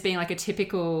of it as being a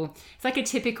typical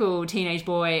teenage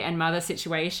boy and mother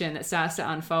situation that starts to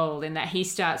unfold, in that he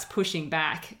starts pushing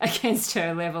back against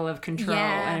her level of control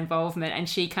and involvement, and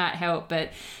she can't help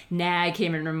but nag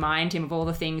him and remind him of all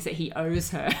the things that he owes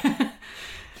her.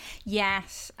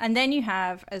 Yes. And then you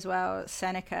have as well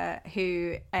Seneca,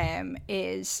 who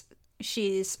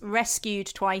she's rescued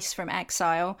twice from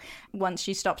exile. Once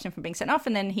she stops him from being sent off,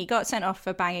 and then he got sent off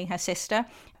for banging her sister,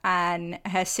 and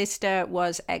her sister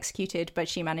was executed, but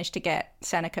she managed to get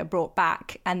Seneca brought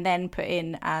back and then put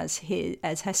in as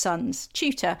her son's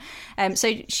tutor.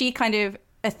 So she kind of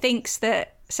thinks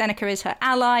that Seneca is her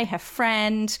ally, her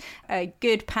friend, a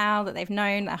good pal that they've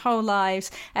known their whole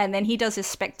lives. And then he does this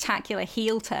spectacular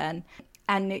heel turn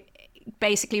and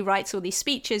basically writes all these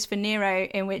speeches for Nero,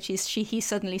 in which he's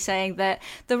suddenly saying that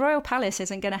the royal palace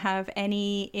isn't going to have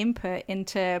any input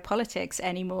into politics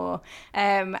anymore,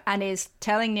 and is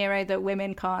telling Nero that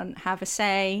women can't have a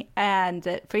say and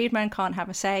that freedmen can't have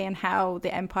a say in how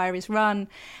the empire is run.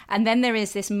 And then there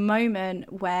is this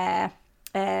moment where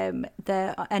an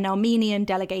Armenian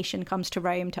delegation comes to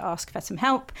Rome to ask for some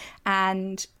help,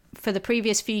 and for the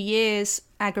previous few years,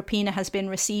 Agrippina has been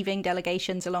receiving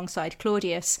delegations alongside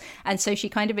Claudius, and so she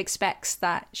kind of expects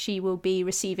that she will be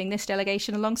receiving this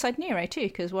delegation alongside Nero too,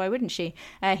 because why wouldn't she?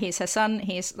 He's her son,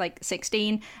 he's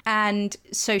 16, and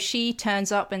so she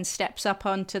turns up and steps up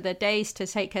onto the dais to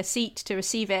take her seat to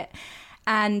receive it,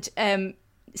 and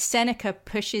Seneca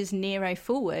pushes Nero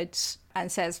forwards and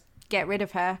says, get rid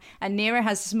of her. And Nero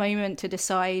has this moment to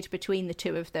decide between the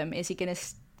two of them. Is he going to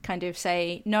kind of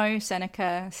say, no,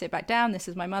 Seneca, sit back down, this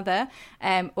is my mother,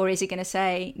 or is he going to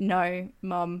say, no,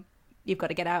 Mom, you've got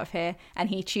to get out of here? And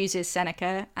he chooses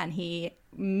Seneca, and he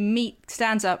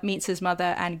stands up, meets his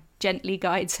mother, and gently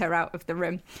guides her out of the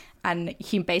room, and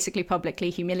he basically publicly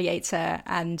humiliates her.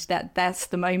 And that's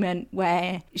the moment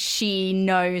where she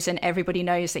knows, and everybody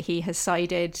knows, that he has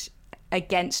sided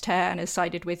against her and has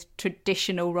sided with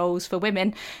traditional roles for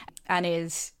women, and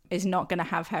is not going to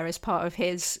have her as part of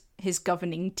his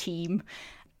governing team.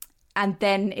 And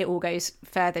then it all goes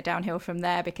further downhill from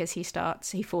there, because he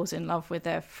falls in love with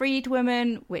a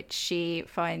freedwoman, which she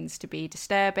finds to be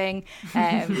disturbing.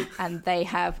 And they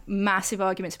have massive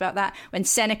arguments about that, when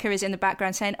Seneca is in the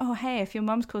background saying, oh, hey, if your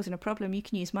mum's causing a problem, you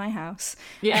can use my house.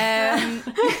 Yeah.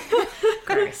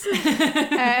 Gross.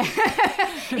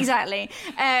 Exactly.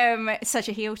 Such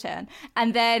a heel turn.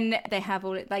 And then they have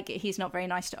he's not very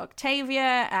nice to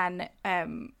Octavia, and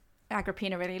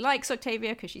Agrippina really likes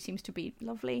Octavia because she seems to be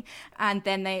lovely, and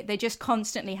then they're just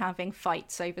constantly having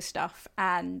fights over stuff,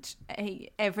 and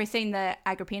everything that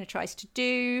Agrippina tries to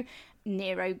do,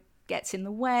 Nero gets in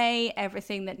the way.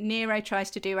 Everything that Nero tries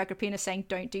to do, Agrippina's saying,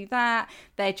 don't do that.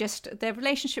 Their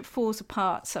relationship falls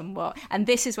apart somewhat, and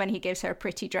this is when he gives her a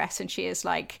pretty dress, and she is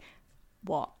like,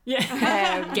 what?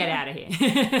 Yeah. Get out of here.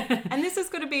 And this has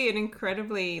got to be an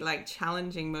incredibly like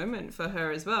challenging moment for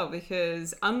her as well,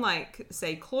 because unlike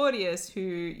say Claudius, who,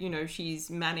 you know, she's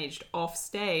managed off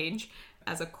stage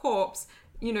as a corpse,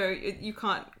 you know, you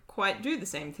can't quite do the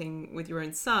same thing with your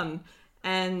own son.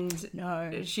 And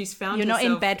no, she's found you're herself...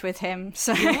 not in bed with him,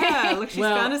 so yeah, look, she's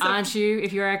found herself... aren't you,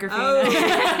 if you're Agrippina?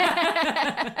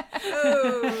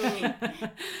 Oh.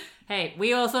 Hey,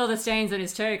 we all saw the stains on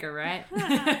his toga, right?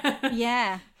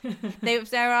 Yeah.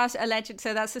 There are alleged,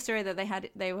 so that's the story that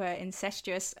they were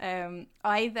incestuous. So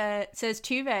there's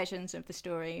two versions of the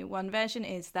story. One version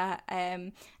is that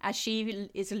as she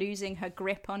is losing her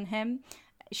grip on him,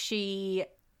 she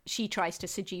tries to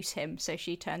seduce him. So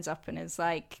she turns up and is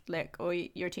like, look, or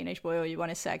you're a teenage boy, or you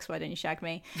want a sex, why don't you shag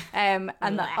me? And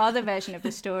the other version of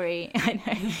the story, I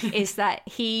know, is that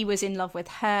he was in love with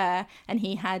her and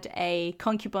he had a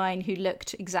concubine who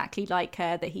looked exactly like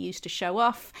her that he used to show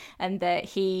off, and that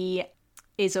he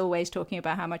is always talking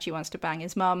about how much he wants to bang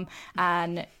his mum.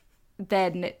 And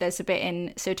then there's a bit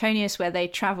in Suetonius where they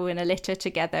travel in a litter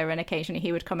together, and occasionally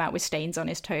he would come out with stains on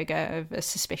his toga of a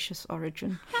suspicious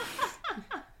origin.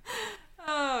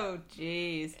 Oh,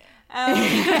 jeez.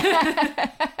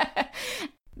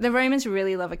 The Romans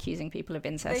really love accusing people of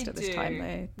incest at this time,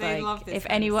 though. They love this. If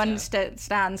anyone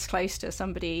stands close to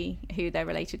somebody who they're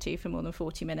related to for more than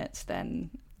 40 minutes,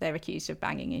 then they're accused of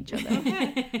banging each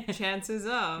other. Chances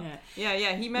are.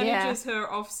 Yeah. He manages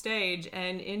her off stage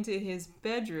and into his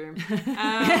bedroom.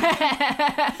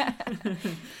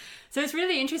 So it's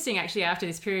really interesting, actually, after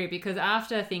this period, because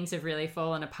after things have really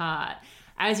fallen apart,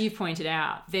 as you pointed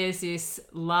out, there's this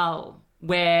lull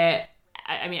where,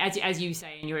 I mean, as you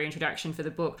say in your introduction for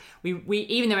the book, we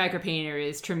even though Agrippina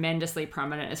is tremendously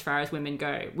prominent as far as women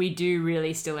go, we do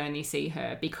really still only see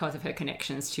her because of her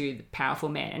connections to the powerful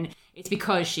men. It's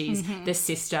because she's the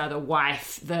sister, the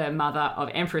wife, the mother of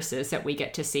empresses that we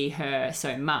get to see her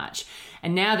so much.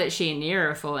 And now that she and Nero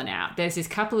have fallen out, there's this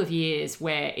couple of years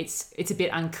where it's a bit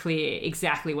unclear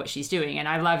exactly what she's doing. And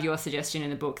I love your suggestion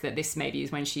in the book that this maybe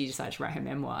is when she decided to write her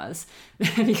memoirs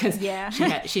because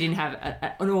she didn't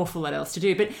have an awful lot else to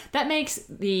do. But that makes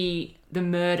the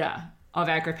murder of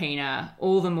Agrippina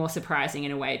all the more surprising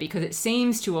in a way, because it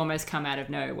seems to almost come out of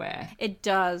nowhere. It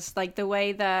does. Like the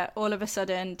way that all of a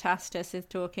sudden Tacitus is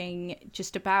talking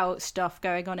just about stuff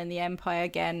going on in the empire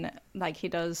again, like he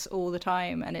does all the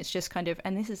time. And it's just kind of,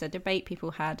 and this is a debate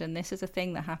people had, and this is a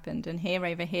thing that happened, and here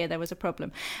over here there was a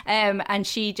problem. And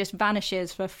she just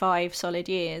vanishes for 5 solid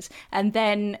years. And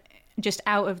then just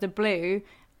out of the blue,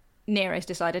 Nero's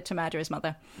decided to murder his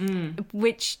mother.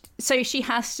 So she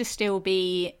has to still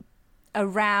be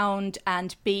around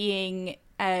and being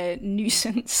a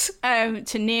nuisance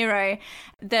to Nero.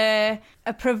 A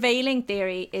prevailing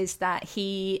theory is that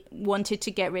he wanted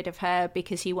to get rid of her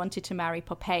because he wanted to marry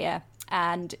Poppaea,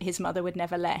 and his mother would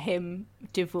never let him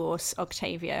divorce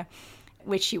Octavia,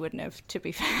 which she wouldn't have, to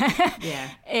be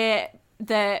fair.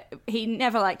 He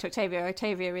never liked Octavia.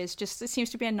 Octavia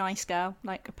seems to be a nice girl,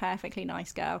 like a perfectly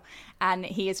nice girl, and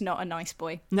he is not a nice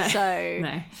boy. No.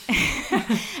 So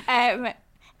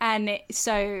and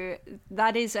so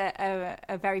that is a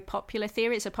very popular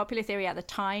theory. It's a popular theory at the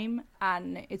time,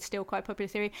 and it's still quite a popular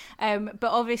theory. But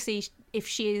obviously, if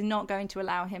she is not going to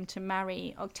allow him to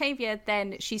marry Octavia,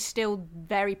 then she's still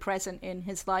very present in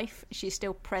his life. She's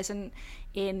still present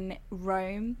in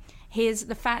Rome.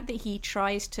 The fact that he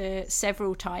tries to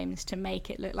several times to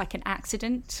make it look like an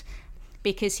accident,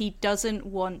 because he doesn't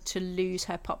want to lose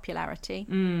her popularity.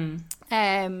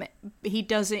 He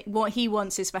doesn't. What he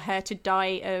wants is for her to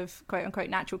die of quote unquote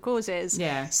natural causes,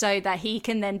 so that he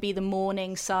can then be the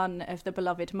mourning son of the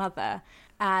beloved mother,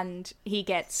 and he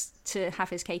gets to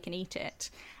have his cake and eat it.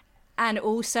 And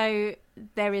also,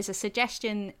 there is a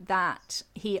suggestion that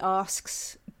he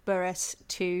asks Burrus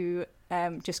to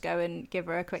just go and give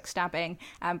her a quick stabbing,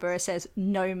 and Burrus says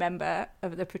no member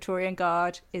of the Praetorian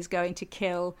Guard is going to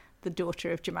kill the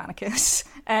daughter of Germanicus.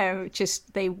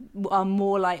 They are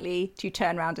more likely to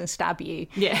turn around and stab you.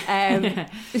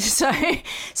 So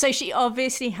she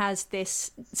obviously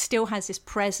still has this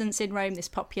presence in Rome, this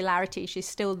popularity. She's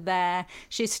still there.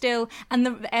 And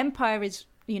the empire is,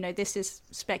 this is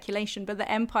speculation, but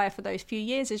the empire for those few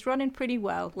years is running pretty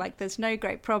well. Like, there's no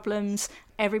great problems.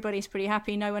 Everybody's pretty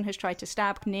happy. No one has tried to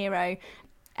stab Nero.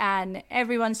 And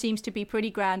everyone seems to be pretty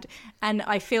grand. And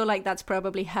I feel like that's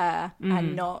probably her,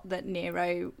 and not that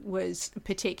Nero was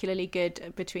particularly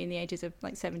good between the ages of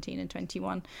like 17 and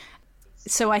 21.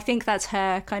 So I think that's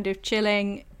her kind of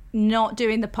chilling not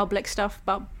doing the public stuff,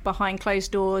 but behind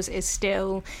closed doors is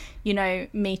still, you know,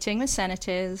 meeting with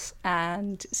senators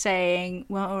and saying,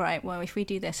 well, all right, well, if we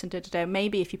do this and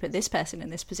maybe if you put this person in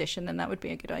this position, then that would be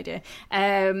a good idea.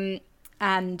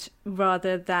 And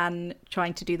rather than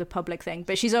trying to do the public thing.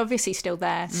 But she's obviously still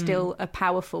there, still a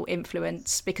powerful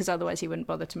influence, because otherwise he wouldn't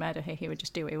bother to murder her. He would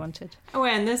just do what he wanted. Oh,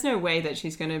 and there's no way that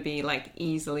she's going to be, like,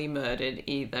 easily murdered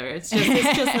either. It's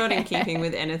just not in keeping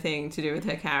with anything to do with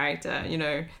her character. You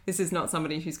know, this is not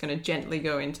somebody who's going to gently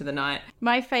go into the night.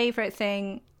 My favourite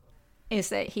thing is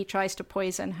that he tries to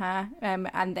poison her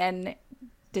and then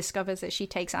discovers that she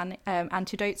takes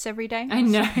antidotes every day. I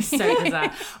know, so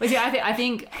bizarre. Well, see, I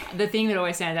think the thing that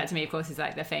always stands out to me, of course, is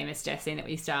like the famous death scene that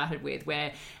we started with,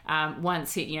 where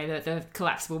once the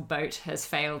collapsible boat has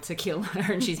failed to kill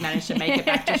her, and she's managed to make it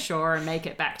back to shore and make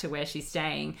it back to where she's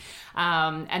staying,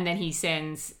 and then he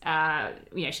sends,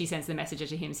 she sends the messenger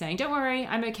to him saying, "Don't worry,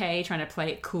 I'm okay," trying to play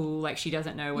it cool, like she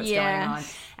doesn't know what's going on.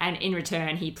 And in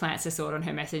return, he plants a sword on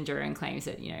her messenger and claims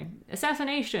that,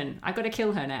 assassination, I've got to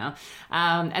kill her now.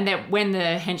 And that when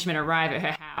the henchmen arrive at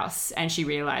her house and she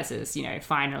realizes,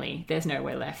 finally, there's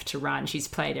nowhere left to run. She's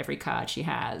played every card she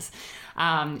has.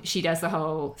 She does the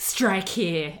whole strike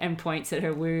here and points at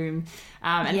her womb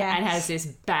and has this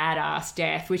badass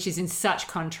death, which is in such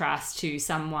contrast to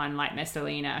someone like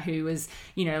Messalina, who was,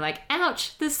 like,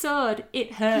 ouch, the sword,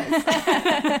 it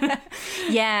hurts.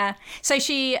 Yeah. So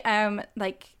she,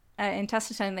 in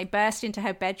Southon, they burst into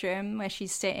her bedroom where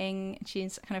she's sitting.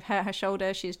 She's kind of hurt her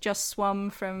shoulder. She's just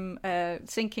swum from a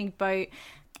sinking boat.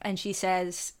 And she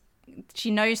says,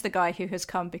 she knows the guy who has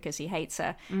come because he hates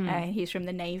her. He's from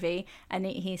the Navy. And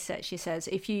she says,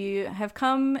 if you have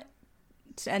come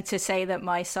to say that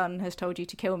my son has told you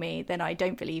to kill me, then I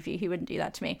don't believe you. He wouldn't do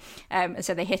that to me. And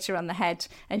so they hit her on the head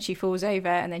and she falls over,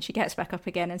 and then she gets back up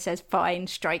again and says, fine,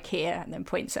 strike here, and then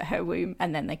points at her womb,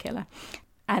 and then they kill her.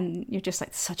 And you're just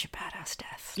like, such a badass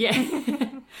death.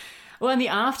 Yeah. Well, and the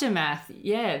aftermath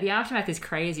is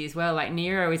crazy as well. Like,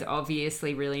 Nero is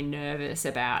obviously really nervous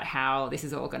about how this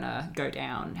is all going to go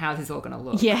down, how this is all going to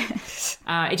look. Yes.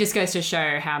 It just goes to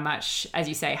show how much, as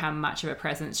you say, how much of a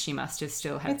presence she must have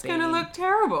still have It's going to look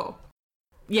terrible.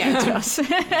 Yeah, it does.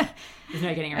 There's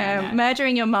no getting around that.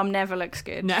 Murdering your mum never looks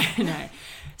good. No.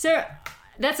 So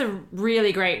that's a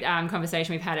really great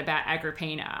conversation we've had about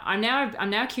Agrippina. I'm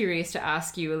now curious to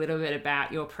ask you a little bit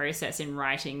about your process in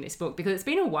writing this book, because it's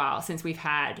been a while since we've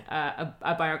had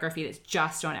a biography that's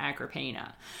just on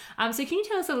Agrippina. So can you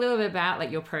tell us a little bit about,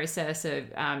 like, your process of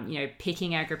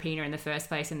picking Agrippina in the first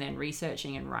place and then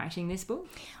researching and writing this book?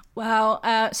 Well,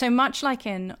 so much like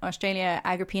in Australia,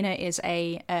 Agrippina is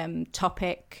a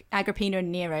topic. Agrippina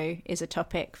and Nero is a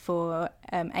topic for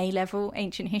A-level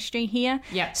ancient history here.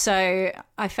 Yeah. So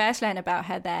I first learned about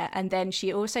her there, and then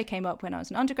she also came up when I was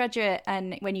an undergraduate.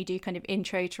 And when you do kind of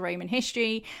intro to Roman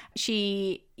history,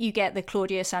 you get the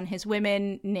Claudius and his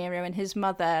women, Nero and his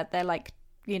mother. They're like,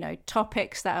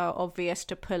 topics that are obvious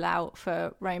to pull out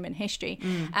for Roman history.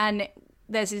 And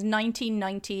there's this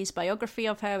 1990s biography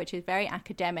of her, which is very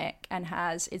academic and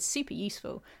it's super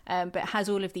useful, but has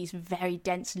all of these very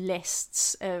dense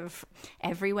lists of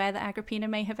everywhere that Agrippina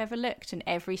may have ever looked and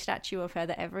every statue of her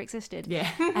that ever existed. Yeah.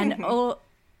 And all,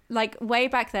 like, way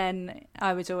back then,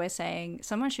 I was always saying,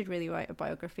 someone should really write a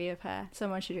biography of her.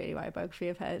 Someone should really write a biography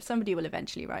of her. Somebody will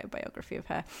eventually write a biography of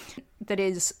her that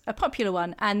is a popular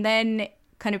one. And then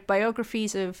kind of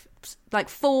biographies of, like,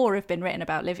 4 have been written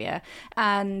about Livia,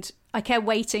 and I kept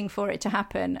waiting for it to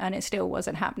happen, and it still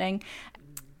wasn't happening.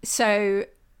 So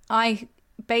I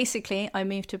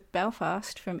moved to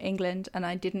Belfast from England, and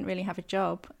I didn't really have a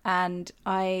job, and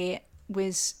I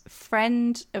was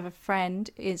friend of a friend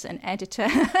is an editor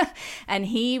and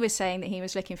he was saying that he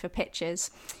was looking for pictures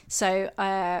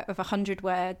of 100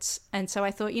 words, and so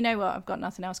I thought, you know what, I've got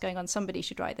nothing else going on, somebody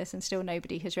should write this, and still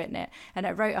nobody has written it. And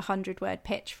I wrote a 100-word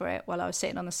pitch for it while I was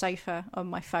sitting on the sofa on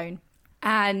my phone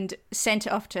and sent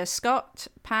it off to Scott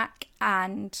Pack,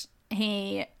 and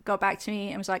he got back to me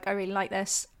and was like, I really like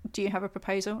this. Do you have a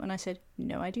proposal? And I said,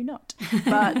 no, I do not.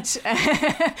 But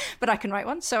but I can write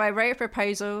one. So I wrote a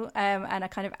proposal and a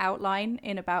kind of outline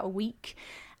in about a week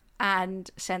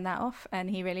and sent that off. And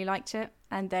he really liked it.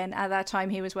 And then at that time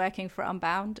he was working for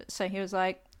Unbound. So he was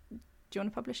like, do you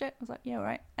want to publish it? I was like, yeah, all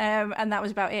right. And that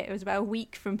was about it. It was about a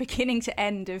week from beginning to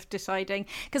end of deciding,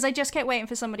 because I just kept waiting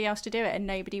for somebody else to do it and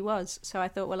nobody was. So I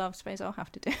thought, well, I suppose I'll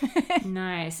have to do it.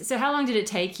 Nice. So how long did it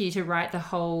take you to write the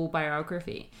whole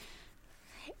biography?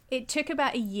 It took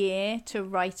about a year to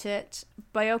write it.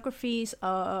 Biographies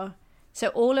are... So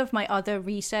all of my other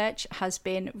research has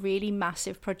been really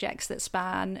massive projects that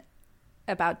span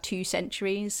about 2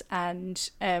 centuries and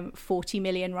 40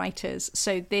 million writers.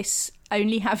 So this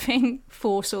only having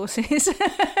 4 sources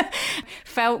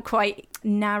felt quite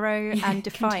narrow and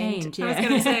defined. I was going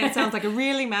to say, it sounds like a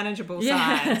really manageable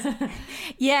size.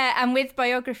 Yeah, and with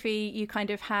biography, you kind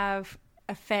of have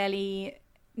a fairly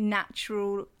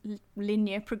natural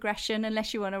linear progression,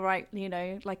 unless you want to write, you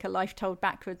know, like a life told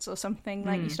backwards or something.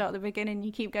 Like you start at the beginning,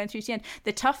 you keep going through to the end.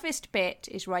 The toughest bit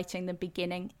is writing the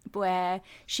beginning, where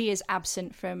she is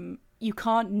absent from. You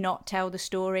can't not tell the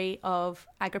story of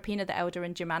Agrippina the Elder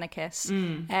and Germanicus,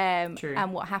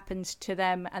 and what happens to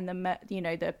them, and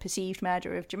the perceived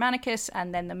murder of Germanicus,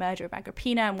 and then the murder of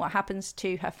Agrippina, and what happens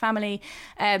to her family.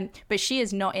 But she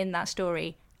is not in that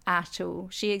story at all.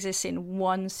 She exists in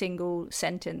one single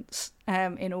sentence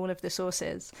in all of the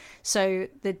sources. So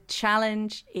the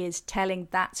challenge is telling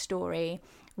that story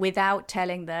without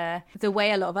telling the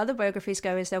way a lot of other biographies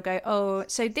go is they'll go, oh,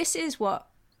 so this is what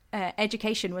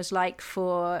education was like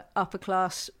for upper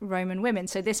class Roman women,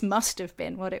 so this must have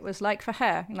been what it was like for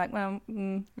her. You're like, well,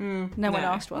 no one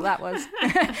asked what that was.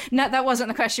 No, that wasn't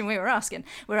the question we were asking.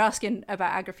 We're asking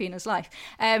about Agrippina's life.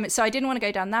 So I didn't want to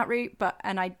go down that route,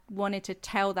 and I wanted to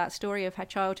tell that story of her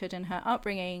childhood and her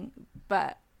upbringing,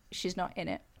 but she's not in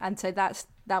it, and so that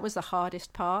was the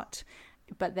hardest part.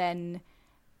 But then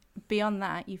beyond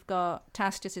that, you've got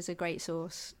Tacitus is a great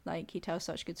source. Like, he tells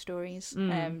such good stories.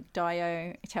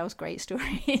 Dio tells great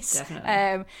stories.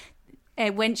 Definitely.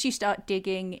 Once you start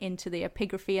digging into the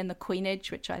epigraphy and the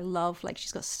coinage, which I love, like,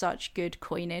 she's got such good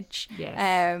coinage.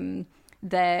 Yes.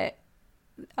 That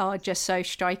are just so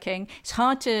striking. It's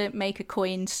hard to make a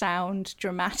coin sound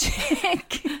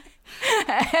dramatic.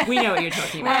 We know what you're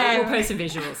talking about. We'll post some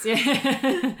visuals.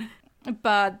 Yeah.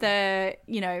 But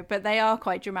they are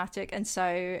quite dramatic, and so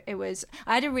I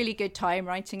had a really good time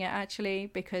writing it,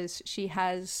 actually, because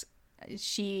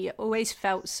she always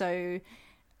felt so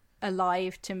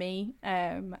alive to me,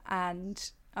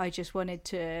 and I just wanted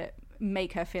to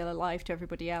make her feel alive to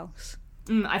everybody else.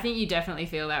 I think you definitely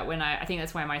feel that I think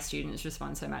that's why my students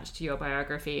respond so much to your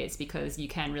biography. It's because you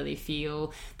can really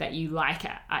feel that you like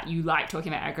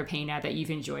talking about Agrippina, that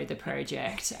you've enjoyed the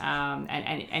project,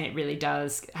 and it really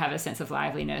does have a sense of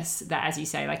liveliness that, as you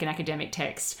say, like an academic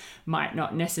text might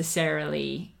not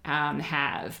necessarily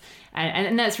have.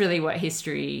 And that's really what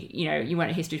history, you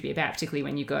want history to be about, particularly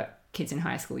when you've got kids in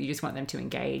high school. You just want them to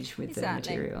engage with the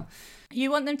material. You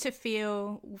want them to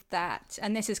feel that,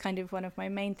 and this is kind of one of my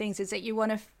main things, is that you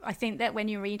want to, I think that when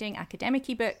you're reading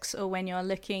academic-y books or when you're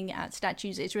looking at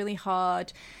statues, it's really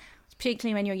hard,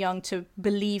 particularly when you're young, to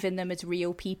believe in them as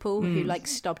real people who like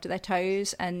stubbed their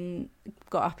toes and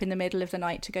got up in the middle of the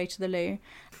night to go to the loo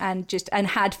and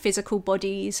had physical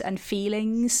bodies and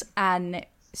feelings. And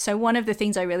so one of the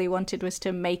things I really wanted was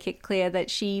to make it clear that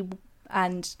she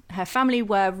and her family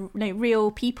were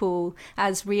real people,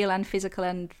 as real and physical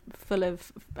and full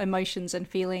of emotions and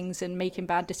feelings and making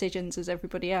bad decisions as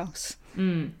everybody else.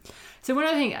 So one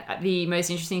of the most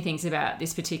interesting things about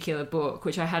this particular book,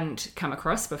 which I hadn't come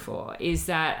across before, is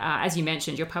that, as you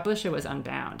mentioned, your publisher was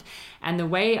Unbound. And the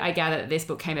way I gather that this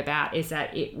book came about is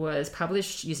that it was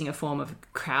published using a form of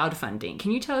crowdfunding.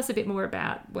 Can you tell us a bit more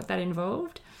about what that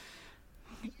involved?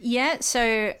 Yeah,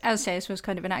 so as I say, this was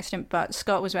kind of an accident, but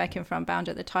Scott was working for Unbound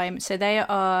at the time. So they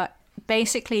are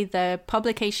basically, the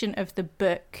publication of the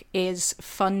book is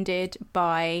funded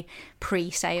by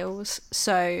pre-sales.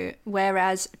 So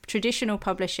whereas traditional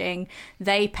publishing,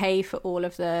 they pay for all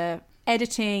of the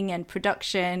editing and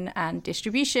production and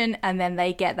distribution, and then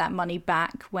they get that money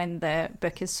back when the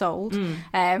book is sold.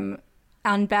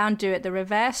 Unbound do it the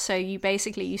reverse. So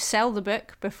you sell the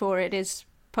book before it is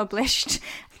published.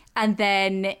 And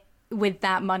then with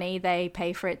that money, they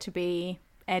pay for it to be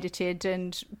edited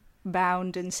and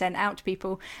bound and sent out to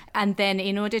people. And then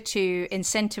in order to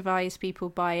incentivize people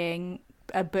buying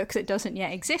a book that doesn't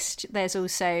yet exist, there's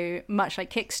also, much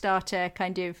like Kickstarter,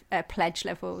 kind of pledge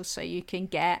levels. So you can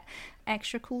get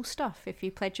extra cool stuff if you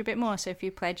pledge a bit more. So if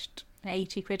you pledged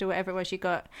 80 quid or whatever it was, I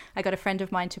got a friend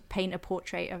of mine to paint a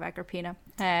portrait of Agrippina,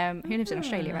 who lives in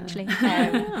Australia, actually,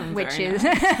 which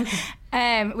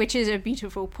is a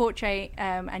beautiful portrait,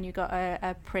 and you got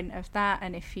a print of that.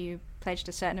 And if you pledged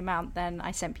a certain amount, then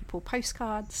I sent people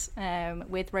postcards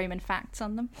with Roman facts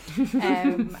on them,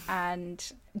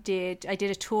 and I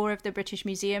did a tour of the British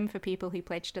Museum for people who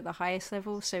pledged at the highest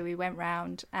level. So we went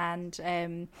round, and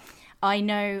I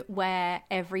know where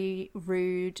every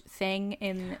rude thing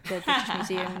in the British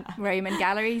Museum Roman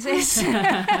galleries is.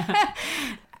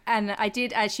 And I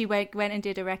did actually went and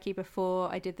did a recce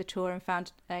before I did the tour and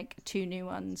found like 2 new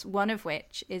ones. One of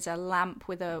which is a lamp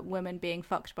with a woman being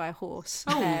fucked by a horse.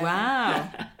 Oh, wow.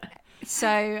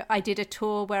 So I did a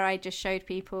tour where I just showed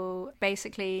people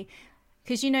basically,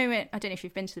 because I don't know if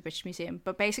you've been to the British Museum,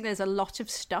 but basically there's a lot of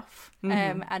stuff,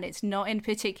 and it's not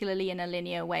particularly in a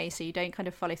linear way, so you don't kind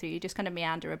of follow through, you just kind of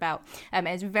meander about.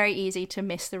 It's very easy to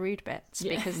miss the rude bits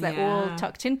because they're all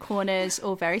tucked in corners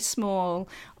or very small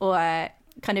or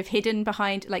kind of hidden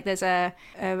behind, like there's a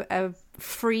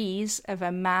frieze of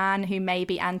a man who may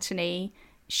be Antony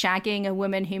shagging a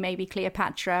woman who may be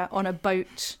Cleopatra on a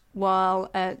boat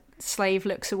while a slave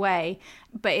looks away,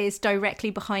 but it's directly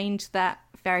behind that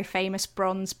very famous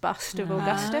bronze bust of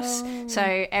Augustus.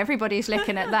 So everybody's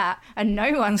looking at that and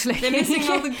no one's looking. They're missing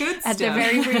all the good at stuff. The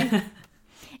very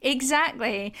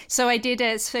Exactly. So I did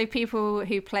it. So people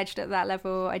who pledged at that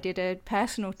level, I did a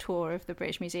personal tour of the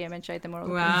British Museum and showed them all.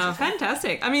 Wow,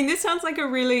 fantastic! I mean, this sounds like a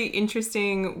really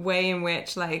interesting way in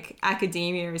which like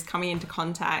academia is coming into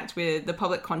contact with the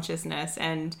public consciousness,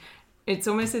 and it's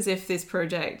almost as if this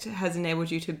project has enabled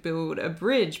you to build a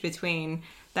bridge between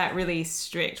that really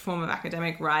strict form of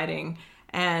academic writing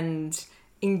and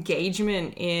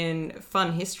engagement in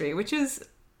fun history, which is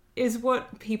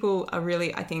what people are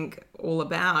really, I think, all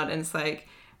about. And it's like,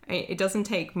 it doesn't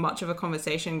take much of a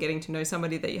conversation getting to know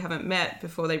somebody that you haven't met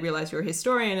before they realize you're a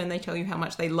historian and they tell you how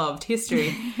much they loved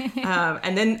history.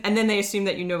 And then they assume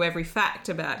that you know every fact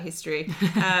about history.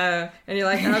 And you're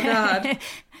like, oh God.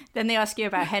 Then they ask you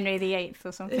about Henry VIII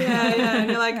or something. Yeah, and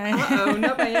you're like, uh-oh,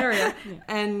 not my area.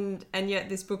 And yet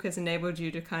this book has enabled you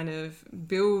to kind of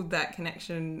build that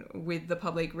connection with the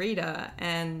public reader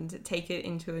and take it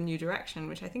into a new direction,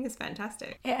 which I think is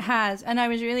fantastic. It has, and I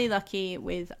was really lucky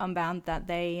with Unbound that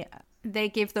they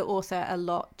give the author a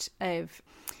lot of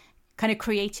kind of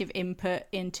creative input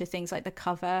into things like the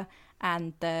cover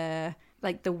and the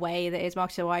way that it's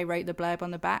marketed. So I wrote the blurb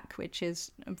on the back, which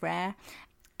is rare.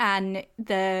 And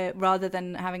rather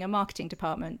than having a marketing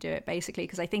department do it, basically,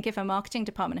 because I think if a marketing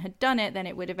department had done it, then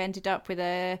it would have ended up with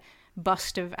a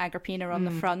bust of Agrippina on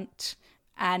the front,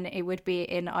 and it would be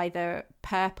in either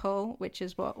purple, which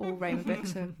is what all Roman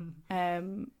books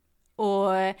are,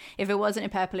 or if it wasn't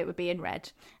in purple, it would be in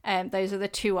red. Those are the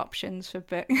two options for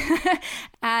book.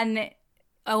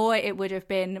 Or it would have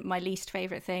been my least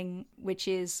favourite thing, which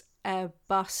is a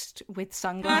bust with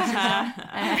sunglasses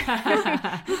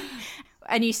on.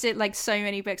 And you see, like, so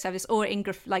many books have this, or in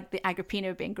like the Agrippina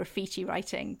would be in graffiti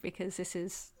writing, because this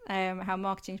is how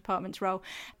marketing departments roll.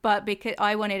 But because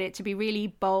I wanted it to be really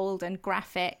bold and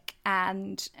graphic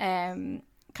and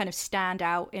kind of stand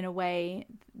out in a way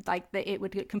like that it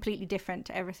would look completely different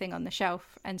to everything on the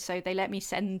shelf. And so they let me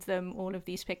send them all of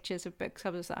these pictures of book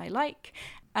covers that I like.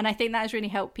 And I think that has really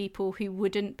helped people who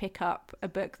wouldn't pick up a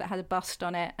book that had a bust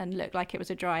on it and looked like it was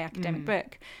a dry academic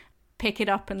book, pick it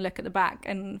up and look at the back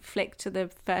and flick to the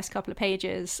first couple of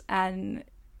pages and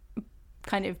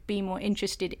kind of be more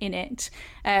interested in it.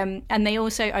 And they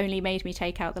also only made me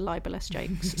take out the libelous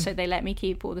jokes. So they let me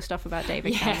keep all the stuff about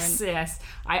David Cameron. Yes.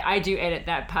 I do edit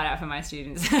that part out for my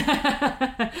students.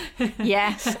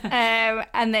 Yes.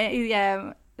 And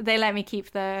they let me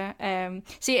keep the...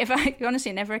 see, if I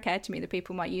honestly, it never occurred to me that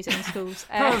people might use it in schools.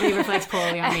 Probably reflects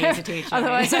poorly on me as a teacher.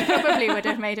 Otherwise, I probably would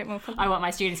have made it more fun. I want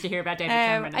my students to hear about David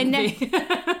Cameron.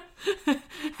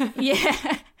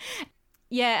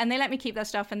 Yeah, and they let me keep that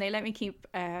stuff, and they let me keep,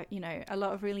 a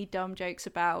lot of really dumb jokes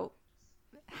about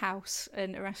House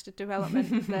and Arrested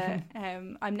Development. That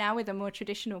I'm now with a more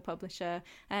traditional publisher,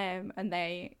 and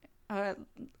they are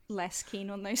less keen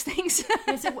on those things.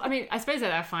 So, I mean, I suppose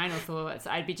at our final thoughts,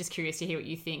 I'd be just curious to hear what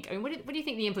you think. I mean, what do you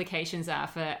think the implications are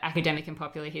for academic and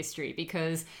popular history?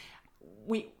 Because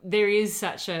there is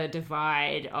such a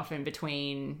divide often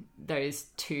between those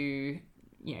two,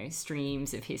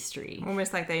 streams of history.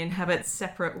 Almost like they inhabit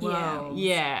separate worlds.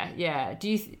 Yeah. Do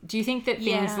you think that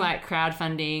things like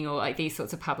crowdfunding or like these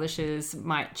sorts of publishers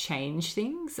might change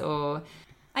things? Or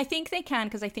I think they can,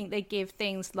 because I think they give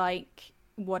things like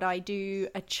what I do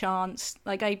a chance.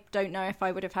 Like, I don't know if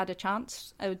I would have had a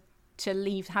chance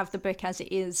to have the book as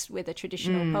it is with a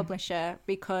traditional publisher,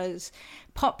 because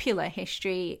popular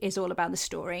history is all about the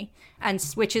story, and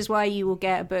which is why you will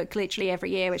get a book literally every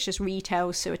year which just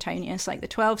retells Suetonius, like the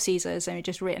 12 Caesars, and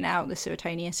just written out the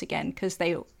Suetonius again, because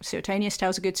Suetonius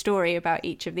tells a good story about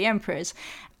each of the emperors,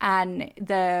 and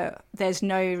there's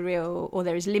no real, or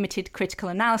there is limited critical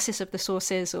analysis of the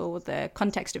sources or the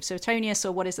context of Suetonius,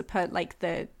 or what is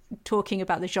the talking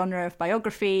about the genre of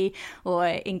biography or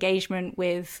engagement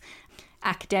with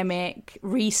academic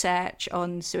research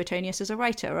on Suetonius as a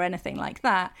writer or anything like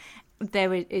that.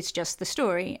 It's just the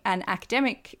story. And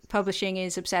academic publishing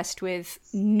is obsessed with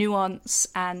nuance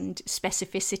and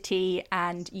specificity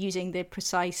and using the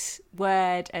precise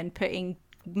word and putting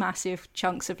massive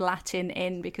chunks of Latin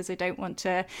in because they don't want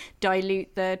to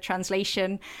dilute the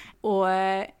translation,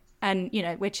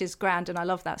 which is grand, and I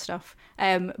love that stuff.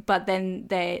 But then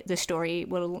the story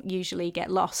will usually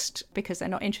get lost because they're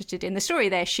not interested in the story.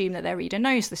 They assume that their reader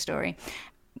knows the story.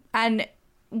 And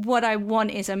what I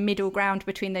want is a middle ground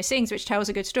between those things, which tells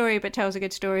a good story, but tells a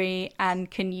good story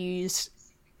and can use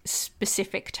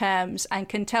specific terms and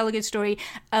can tell a good story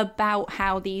about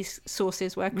how these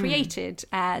sources were created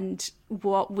and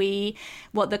what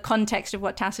the context of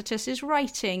what Tacitus is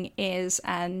writing is,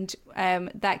 and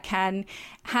that can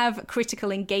have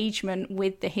critical engagement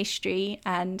with the history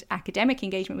and academic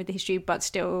engagement with the history, but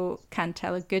still can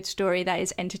tell a good story that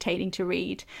is entertaining to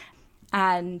read.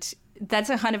 And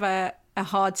that's a kind of a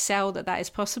hard sell that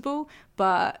is possible,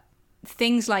 but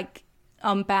things like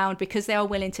Unbound, because they are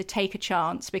willing to take a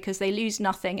chance, because they lose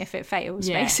nothing if it fails,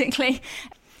 basically,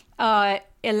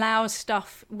 allows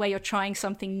stuff where you're trying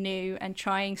something new and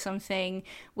trying something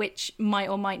which might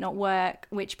or might not work,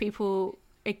 which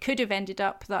it could have ended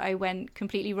up that I went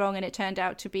completely wrong and it turned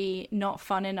out to be not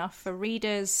fun enough for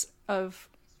readers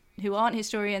who aren't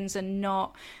historians and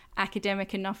not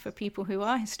academic enough for people who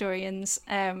are historians.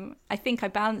 I think I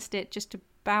balanced it just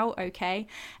about okay,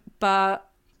 but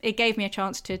it gave me a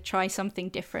chance to try something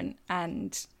different,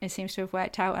 and it seems to have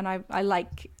worked out. And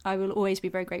I will always be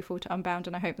very grateful to Unbound,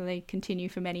 and I hope that they continue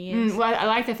for many years. Well, I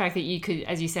like the fact that you could,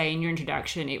 as you say in your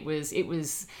introduction, it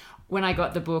was when I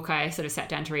got the book, I sort of sat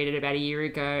down to read it about a year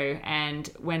ago, and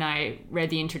when I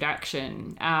read the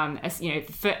introduction, as you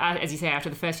say, after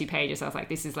the first few pages, I was like,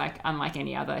 this is like unlike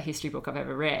any other history book I've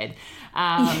ever read.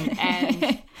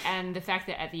 And the fact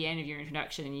that at the end of your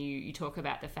introduction, you talk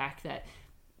about the fact that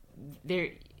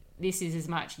this is as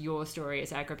much your story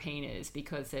as Agrippina's,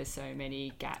 because there's so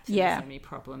many gaps and there's so many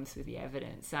problems with the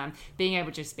evidence. Being able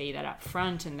to just be that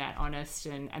upfront and that honest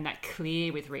and that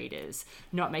clear with readers,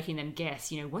 not making them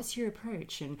guess, what's your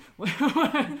approach and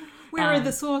where are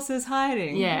the sources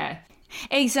hiding? Yeah.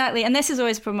 Exactly. And this is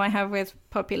always a problem I have with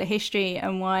popular history,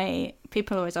 and why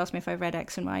people always ask me if I've read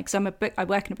X and Y, because I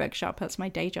work in a bookshop. That's my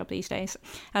day job these days.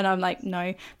 And I'm like,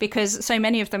 no, because so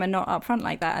many of them are not upfront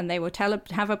like that, and they will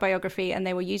have a biography and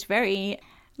they will use very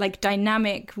like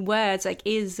dynamic words like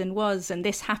is and was and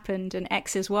this happened and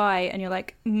X is Y, and you're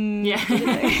like,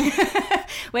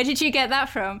 where did you get that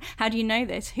from? How do you know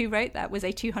this? Who wrote that? Was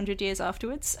they 200 years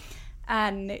afterwards?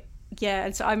 And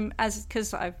so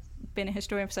because I've been a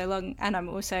historian for so long, and I'm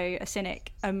also a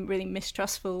cynic, I'm really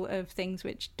mistrustful of things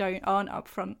which aren't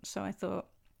upfront. So I thought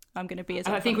I'm going to be as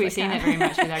upfront. I think we've seen that very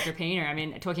much with Agrippina. I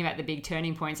mean, talking about the big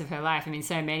turning points of her life, I mean,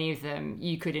 so many of them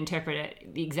you could interpret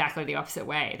it exactly the opposite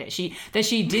way, that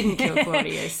she didn't kill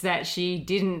Claudius, that she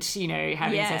didn't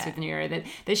have incest with Nero,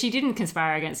 that she didn't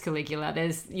conspire against Caligula.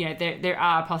 There's there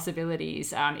are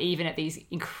possibilities even at these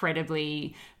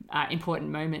incredibly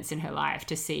important moments in her life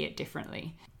to see it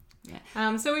differently.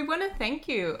 Yeah. So we want to thank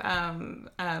you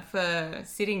for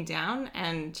sitting down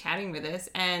and chatting with us,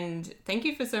 and thank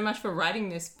you so much for writing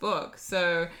this book.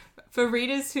 So for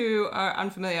readers who are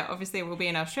unfamiliar, obviously it will be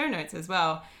in our show notes as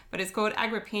well, but it's called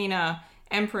Agrippina,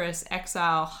 Empress,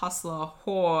 Exile, Hustler,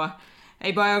 Whore,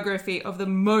 a biography of the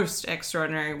most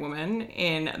extraordinary woman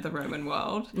in the Roman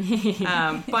world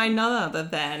by none other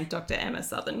than Dr. Emma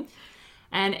Southon.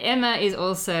 And Emma is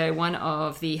also one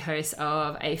of the hosts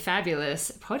of a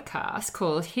fabulous podcast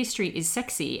called History is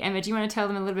Sexy. Emma, do you want to tell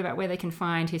them a little bit about where they can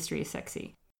find History is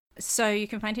Sexy? So you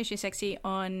can find History is Sexy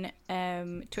on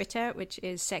Twitter, which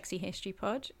is Sexy History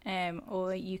Pod,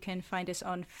 or you can find us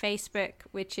on Facebook,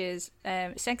 which is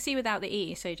Sexy without the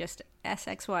E, so just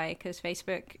SXY, because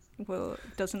Facebook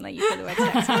doesn't let you put the word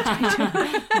sexy on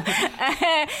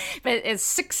Twitter. But it's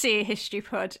Sexy History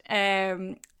Pod.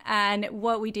 And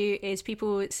what we do is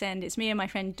it's me and my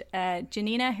friend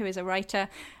Janina, who is a writer.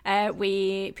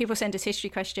 People send us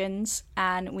history questions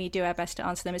and we do our best to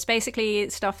answer them. It's basically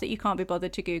stuff that you can't be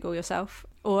bothered to Google yourself,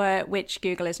 or which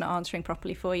Google is not answering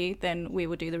properly for you. Then we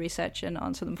will do the research and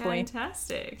answer them for you.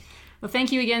 Fantastic. Well,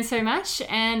 thank you again so much,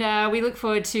 and we look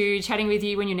forward to chatting with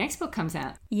you when your next book comes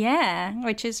out. Yeah,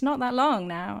 which is not that long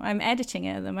now. I'm editing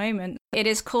it at the moment. It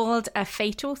is called A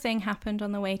Fatal Thing Happened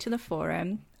on the Way to the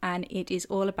Forum, and it is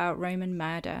all about Roman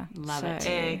murder. Love it.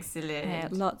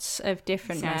 Excellent. Lots of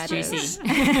different Sounds murders.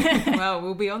 Juicy. Well,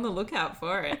 we'll be on the lookout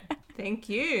for it. Thank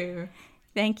you.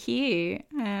 Thank you.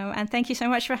 And thank you so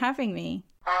much for having me.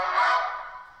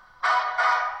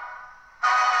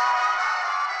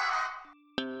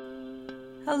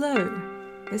 Hello,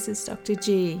 this is Dr.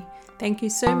 G. Thank you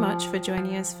so much for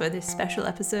joining us for this special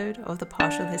episode of The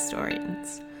Partial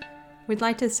Historians. We'd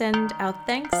like to send our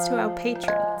thanks to our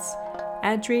patrons,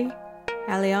 Adri,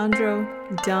 Alejandro,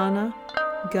 Dana,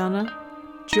 Gunnar,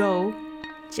 Joel,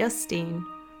 Justine,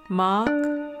 Mark,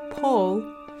 Paul,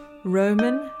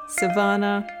 Roman,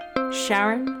 Savannah,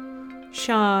 Sharon,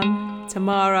 Sean,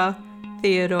 Tamara,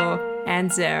 Theodore,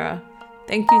 and Zara.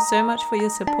 Thank you so much for your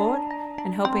support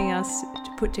and helping us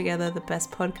to put together the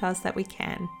best podcast that we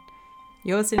can.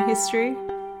 Yours in history,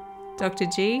 Dr.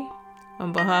 G,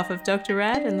 on behalf of Dr.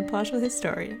 Rad and the Partial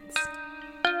Historians.